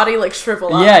your body, like,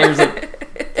 shrivel up. Yeah, it was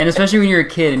like... And especially when you're a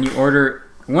kid and you order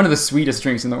one of the sweetest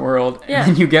drinks in the world, and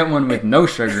then you get one with no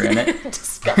sugar in it.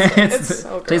 Disgusting. It's so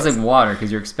gross. It tastes like water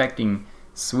because you're expecting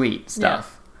sweet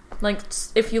stuff. Yeah. Like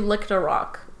if you licked a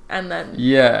rock and then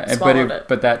swallowed it.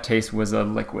 But that taste was a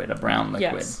liquid, a brown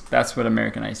liquid. Yes. That's what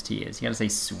American iced tea is. You gotta say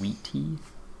sweet tea.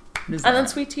 And then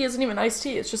sweet tea isn't even iced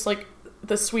tea. It's just like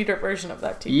the sweeter version of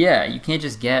that tea. Yeah, you can't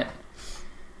just get...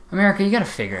 America, you gotta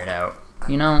figure it out.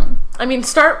 You know? I mean,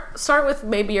 start with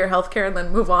maybe your healthcare and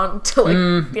then move on to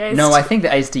like the iced tea. No, I think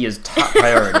the iced tea is top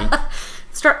priority.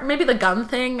 Start maybe the gun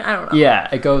thing. I don't know.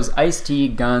 Yeah, it goes iced tea,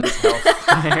 guns,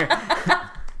 healthcare,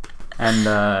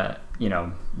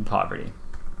 and poverty.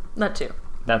 That too.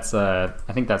 That's I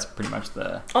think that's pretty much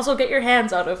the... Also, get your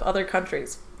hands out of other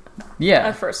countries. Yeah.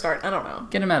 At first start. I don't know.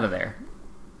 Get them out of there.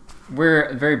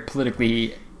 We're very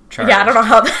politically charged. Yeah, I don't know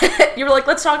how that... You were like,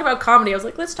 let's talk about comedy. I was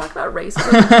like, let's talk about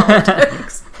racism and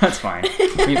politics. That's fine.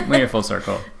 We made a full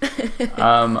circle.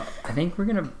 I think we're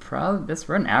going to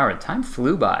we're an hour. Time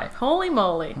flew by. Holy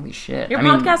moly. Holy shit. Your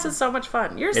podcast is so much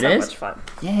fun. You're so much fun.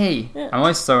 Yay. Yeah. I'm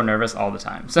always so nervous all the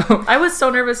time. So I was so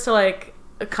nervous to like...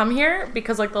 come here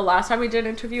because like the last time we did an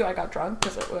interview I got drunk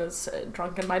because it was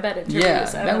drunk in my bed interviews. Yeah,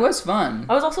 that was fun.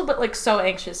 I was also like so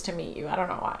anxious to meet you. I don't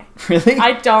know why. Really?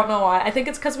 I don't know why. I think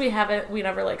it's because we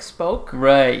never like spoke.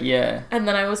 Right, yeah. And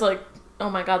then I was like,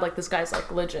 oh my god, like this guy's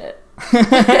like legit.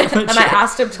 And I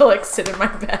asked him to like sit in my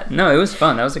bed. No, it was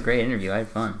fun. That was a great interview. I had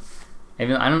fun. You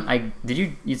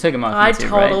took him off YouTube,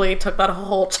 totally took that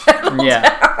whole channel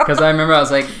Yeah, because I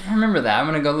remember that. I'm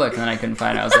gonna go look, and then I couldn't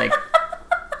find it. I was like,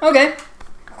 okay.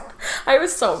 I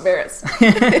was so embarrassed.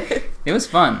 It was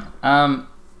fun.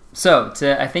 So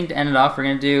I think to end it off, we're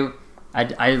gonna do.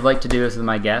 I like to do this with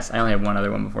my guests. I only have one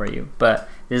other one before you, but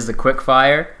this is the quick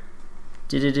fire.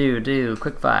 Do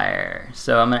quick fire.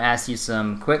 So I'm gonna ask you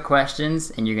some quick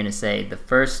questions, and you're gonna say the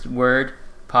first word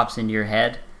pops into your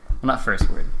head. Well, not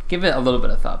first word. Give it a little bit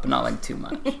of thought, but not like too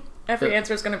much. Every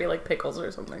answer is gonna be like pickles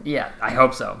or something. Yeah, I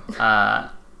hope so.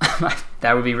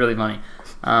 That would be really funny.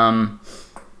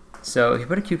 So if you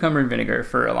put a cucumber in vinegar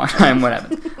for a long time, what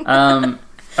happens?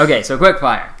 Okay, so quick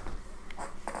fire.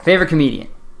 Favorite comedian?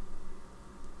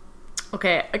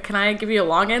 Okay, can I give you a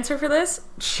long answer for this?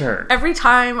 Sure. Every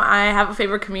time I have a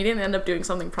favorite comedian, I end up doing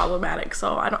something problematic,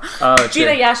 so I don't...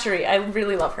 Gina Yashari, I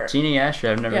really love her. Gina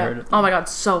Yashari, I've never heard of her. Oh my god,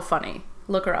 so funny.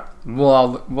 Look her up. We will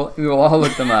all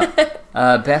look them up.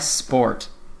 Best sport?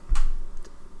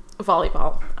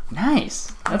 Volleyball.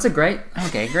 Nice. That's a great...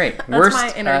 Okay, great. That's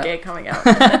my inner gay coming out.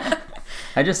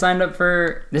 I just signed up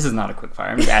for... This is not a quick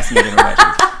fire. I'm just asking you different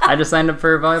questions. I just signed up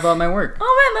for volleyball at my work.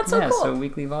 Oh, man, that's so cool. Yeah, so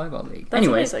weekly volleyball league. That's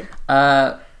Anyways, amazing.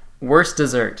 Worst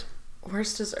dessert?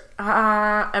 Worst dessert?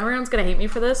 Everyone's going to hate me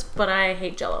for this, but I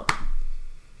hate Jell-O.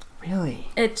 Really?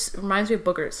 It reminds me of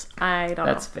boogers. I don't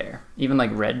know. That's fair. Even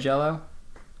like red Jell-O?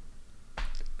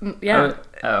 Yeah.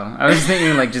 I was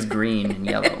thinking like just green and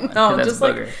yellow. No, that's just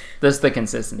booger. That's the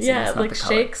consistency. Yeah, not like the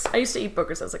color. shakes. I used to eat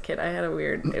boogers as a kid.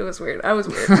 It was weird. I was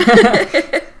weird.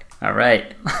 All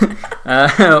right.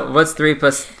 What's 3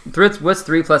 plus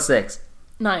 6?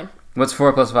 9. What's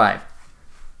 4 plus 5?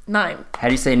 9. How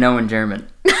do you say no in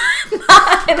German? 9.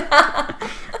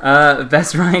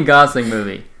 Best Ryan Gosling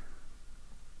movie?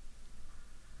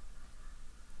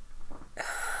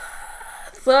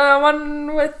 The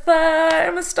one with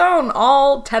Emma Stone.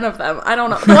 All 10 of them. I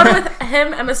don't know. The one with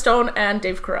him, Emma Stone, and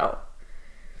Dave Carell.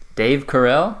 Dave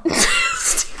Carell?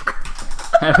 Steve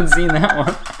Carell. I haven't seen that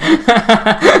one.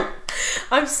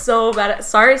 I'm so bad at...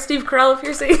 Sorry, Steve Carell, if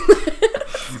you're seeing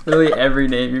this. Literally every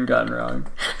name you've gotten wrong.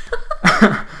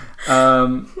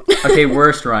 Okay,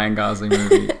 worst Ryan Gosling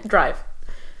movie. Drive.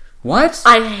 What?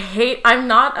 I'm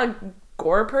not a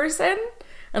gore person.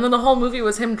 And then the whole movie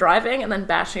was him driving and then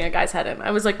bashing a guy's head in.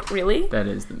 I was like, really? That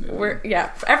is the movie.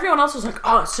 Everyone else was like,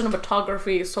 oh,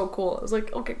 cinematography is so cool. I was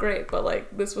like, okay, great. But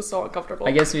like, this was so uncomfortable.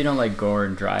 I guess if you don't like gore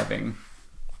and driving.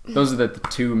 Those are the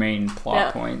 2 main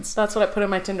plot points. That's what I put in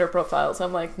my Tinder profiles.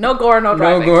 I'm like, no gore, no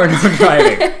driving. No gore, no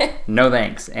driving. No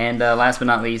thanks. And last but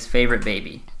not least, favorite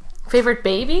baby. Favorite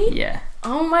baby? Yeah.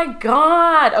 Oh my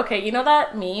god. Okay, you know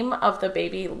that meme of the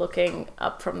baby looking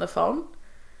up from the phone?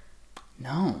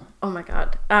 No. Oh my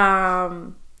god.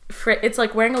 It's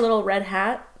like wearing a little red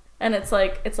hat, and it's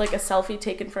like a selfie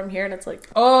taken from here, and it's like...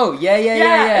 Oh,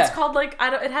 yeah. It's called like...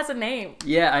 it has a name.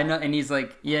 Yeah, I know, and he's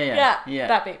like... Yeah.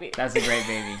 That baby. That's a great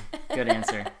baby. Good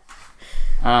answer.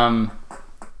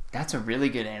 That's a really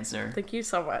good answer. Thank you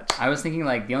so much. I was thinking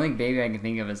like the only baby I can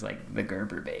think of is like the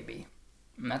Gerber baby.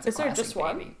 And that's a classic there just baby.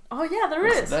 One? Oh yeah, there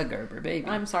is. The Gerber baby.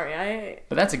 I'm sorry,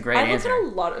 But that's a great answer. I look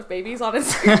at a lot of babies on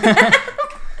Instagram.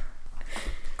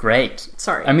 Great.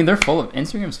 Sorry. I mean,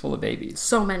 Instagram's full of babies.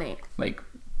 So many. Like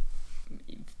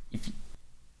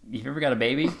you've ever got a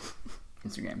baby,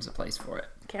 Instagram's a place for it.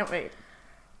 Can't wait.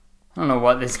 I don't know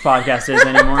what this podcast is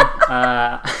anymore.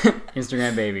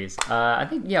 Instagram babies. I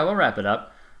think, we'll wrap it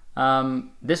up.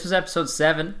 This was episode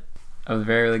 7 of the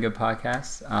Very Really Good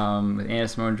Podcast with Anna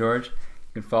Simone George.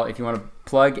 You can follow if you want to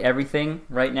plug everything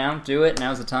right now. Do it.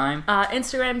 Now's the time.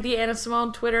 Instagram, the Anna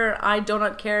Simone. Twitter, I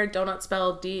donut care. Donut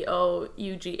spelled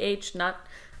DOUGH. Nut.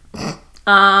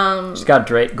 She's got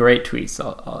great tweets.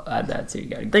 I'll add that too.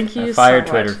 Thank you. Fire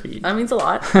so Twitter much. feed. That means a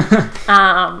lot.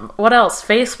 What else?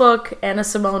 Facebook, Anna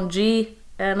Simone G.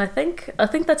 And I think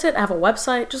that's it. I have a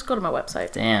website. Just go to my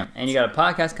website. Damn. And you got a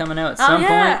podcast coming out at some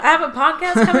point. I have a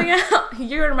podcast coming out.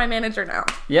 You're my manager now.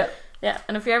 Yep. Yeah.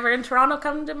 And if you're ever in Toronto,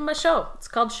 come to my show. It's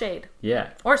called Shade.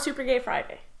 Yeah. Or Super Gay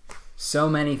Friday. So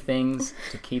many things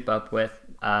to keep up with.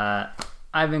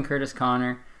 I've been Curtis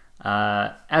Connor.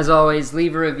 As always,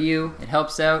 leave a review. It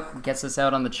helps out, gets us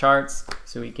out on the charts,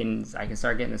 so I can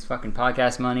start getting this fucking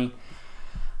podcast money.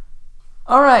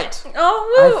 All right.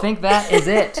 Oh, woo. I think that is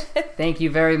it. Thank you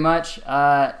very much.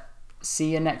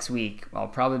 See you next week. I'll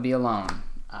probably be alone,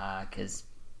 because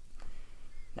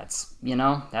that's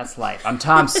life.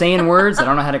 I'm saying words. I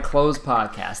don't know how to close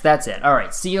podcasts. That's it. All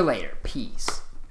right. See you later. Peace.